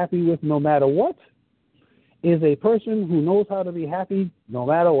be happy with no matter what is a person who knows how to be happy no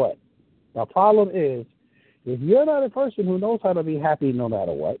matter what. The problem is, if you're not a person who knows how to be happy no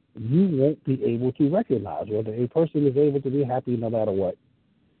matter what, you won't be able to recognize whether a person is able to be happy no matter what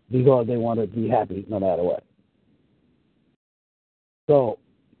because they want to be happy no matter what. So,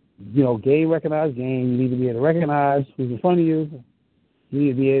 you know, game recognize game. You need to be able to recognize who's in front of you. You need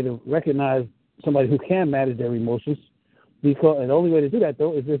to be able to recognize somebody who can manage their emotions. And the only way to do that,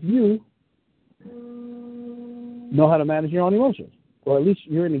 though, is if you know how to manage your own emotions. Or at least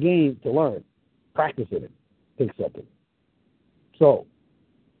you're in the game to learn. Practice it. Think something. So,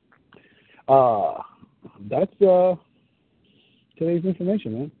 that's today's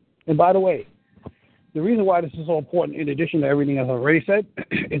information, man. And by the way, the reason why this is so important, in addition to everything I've already said,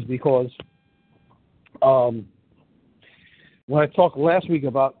 is because when I talked last week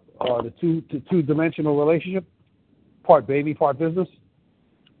about the two-dimensional relationship, part baby, part business,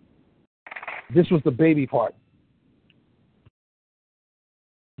 this was the baby part.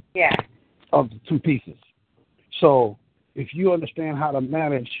 Yeah. Of the two pieces. So if you understand how to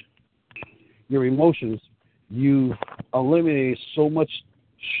manage your emotions, you've eliminated so much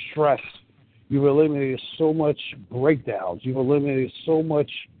stress. You've eliminated so much breakdowns. You've eliminated so much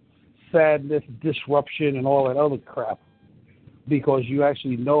sadness, disruption, and all that other crap because you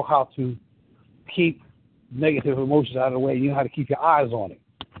actually know how to keep negative emotions out of the way. You know how to keep your eyes on it.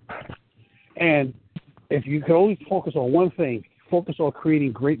 And if you can only focus on one thing, focus on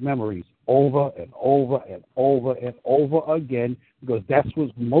creating great memories over and over and over and over again, because that's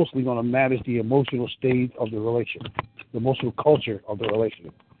what's mostly going to manage the emotional state of the relationship, the emotional culture of the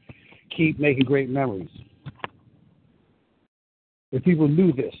relationship. Keep making great memories. If people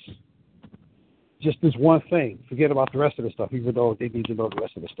knew this, just this one thing, forget about the rest of the stuff, even though they need to know the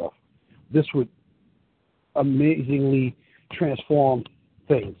rest of the stuff. This would amazingly transform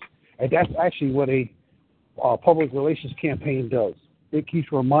things. And that's actually what a public relations campaign does. It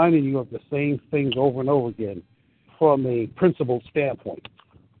keeps reminding you of the same things over and over again from a principled standpoint.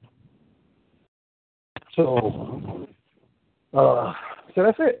 So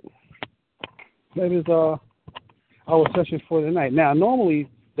that's it. That is our session for the night. Now, normally,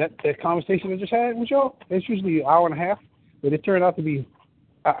 that conversation I just had with y'all, it's usually an hour and a half, but it turned out to be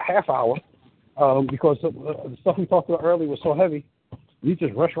a half hour because the stuff we talked about earlier was so heavy. We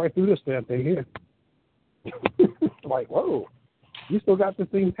just rushed right through this damn thing here. Like, whoa, you still got this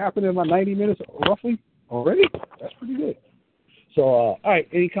thing happening in about 90 minutes roughly already? That's pretty good. So, all right,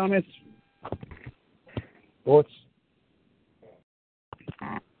 any comments? Thoughts?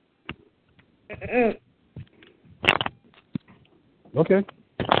 Okay.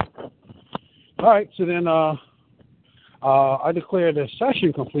 All right, so then I declare the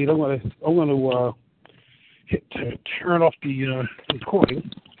session complete. I'm going to turn off the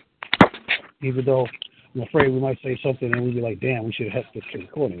recording, even though I'm afraid we might say something and we'll be like, damn, we should have had the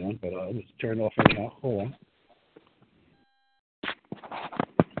recording on, but I'll just turn it off right now. Hold on.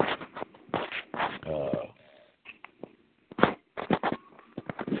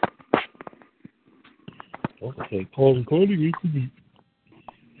 Okay, pause recording. I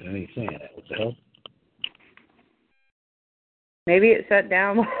ain't saying that. What the hell? Maybe it shut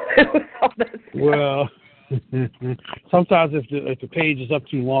down. Well, sometimes if the page is up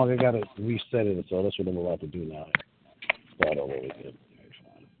too long, I got to reset it. So that's what I'm about to do now. Start all over again.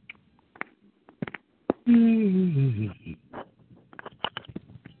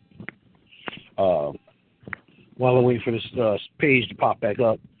 While I'm waiting for this page to pop back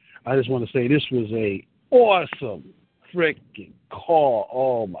up, I just want to say this was a awesome freaking call.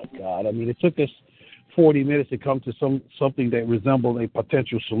 Oh, my God. I mean, it took us 40 minutes to come to something that resembled a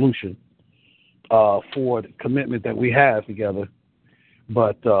potential solution for the commitment that we have together.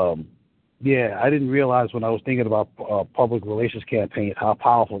 But, yeah, I didn't realize when I was thinking about public relations campaigns how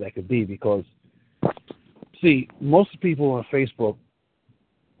powerful that could be because, see, most people on Facebook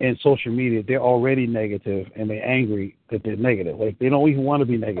and social media, they're already negative and they're angry that they're negative. Like, they don't even want to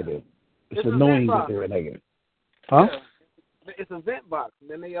be negative. It's annoying that they're negative. Huh? it's a vent box. And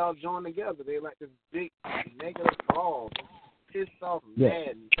then they all join together. They like this big negative ball, pissed off,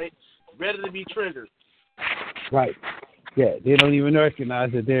 mad, ready to be triggered. Right. Yeah, they don't even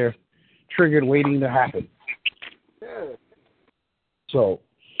recognize that they're triggered, waiting to happen. Yeah. So,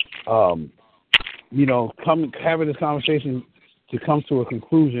 having this conversation to come to a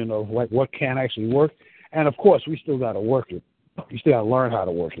conclusion of like what can actually work, and of course we still got to work it. We still got to learn how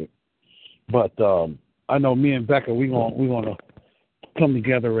to work it. But I know me and Becca, we're gonna come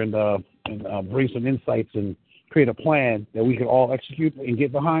together and bring some insights and create a plan that we can all execute and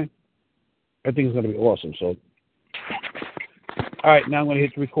get behind. I think it's gonna be awesome. So, all right, now I'm gonna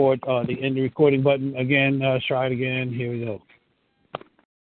hit the record, the end the recording button again. Try it again. Here we go.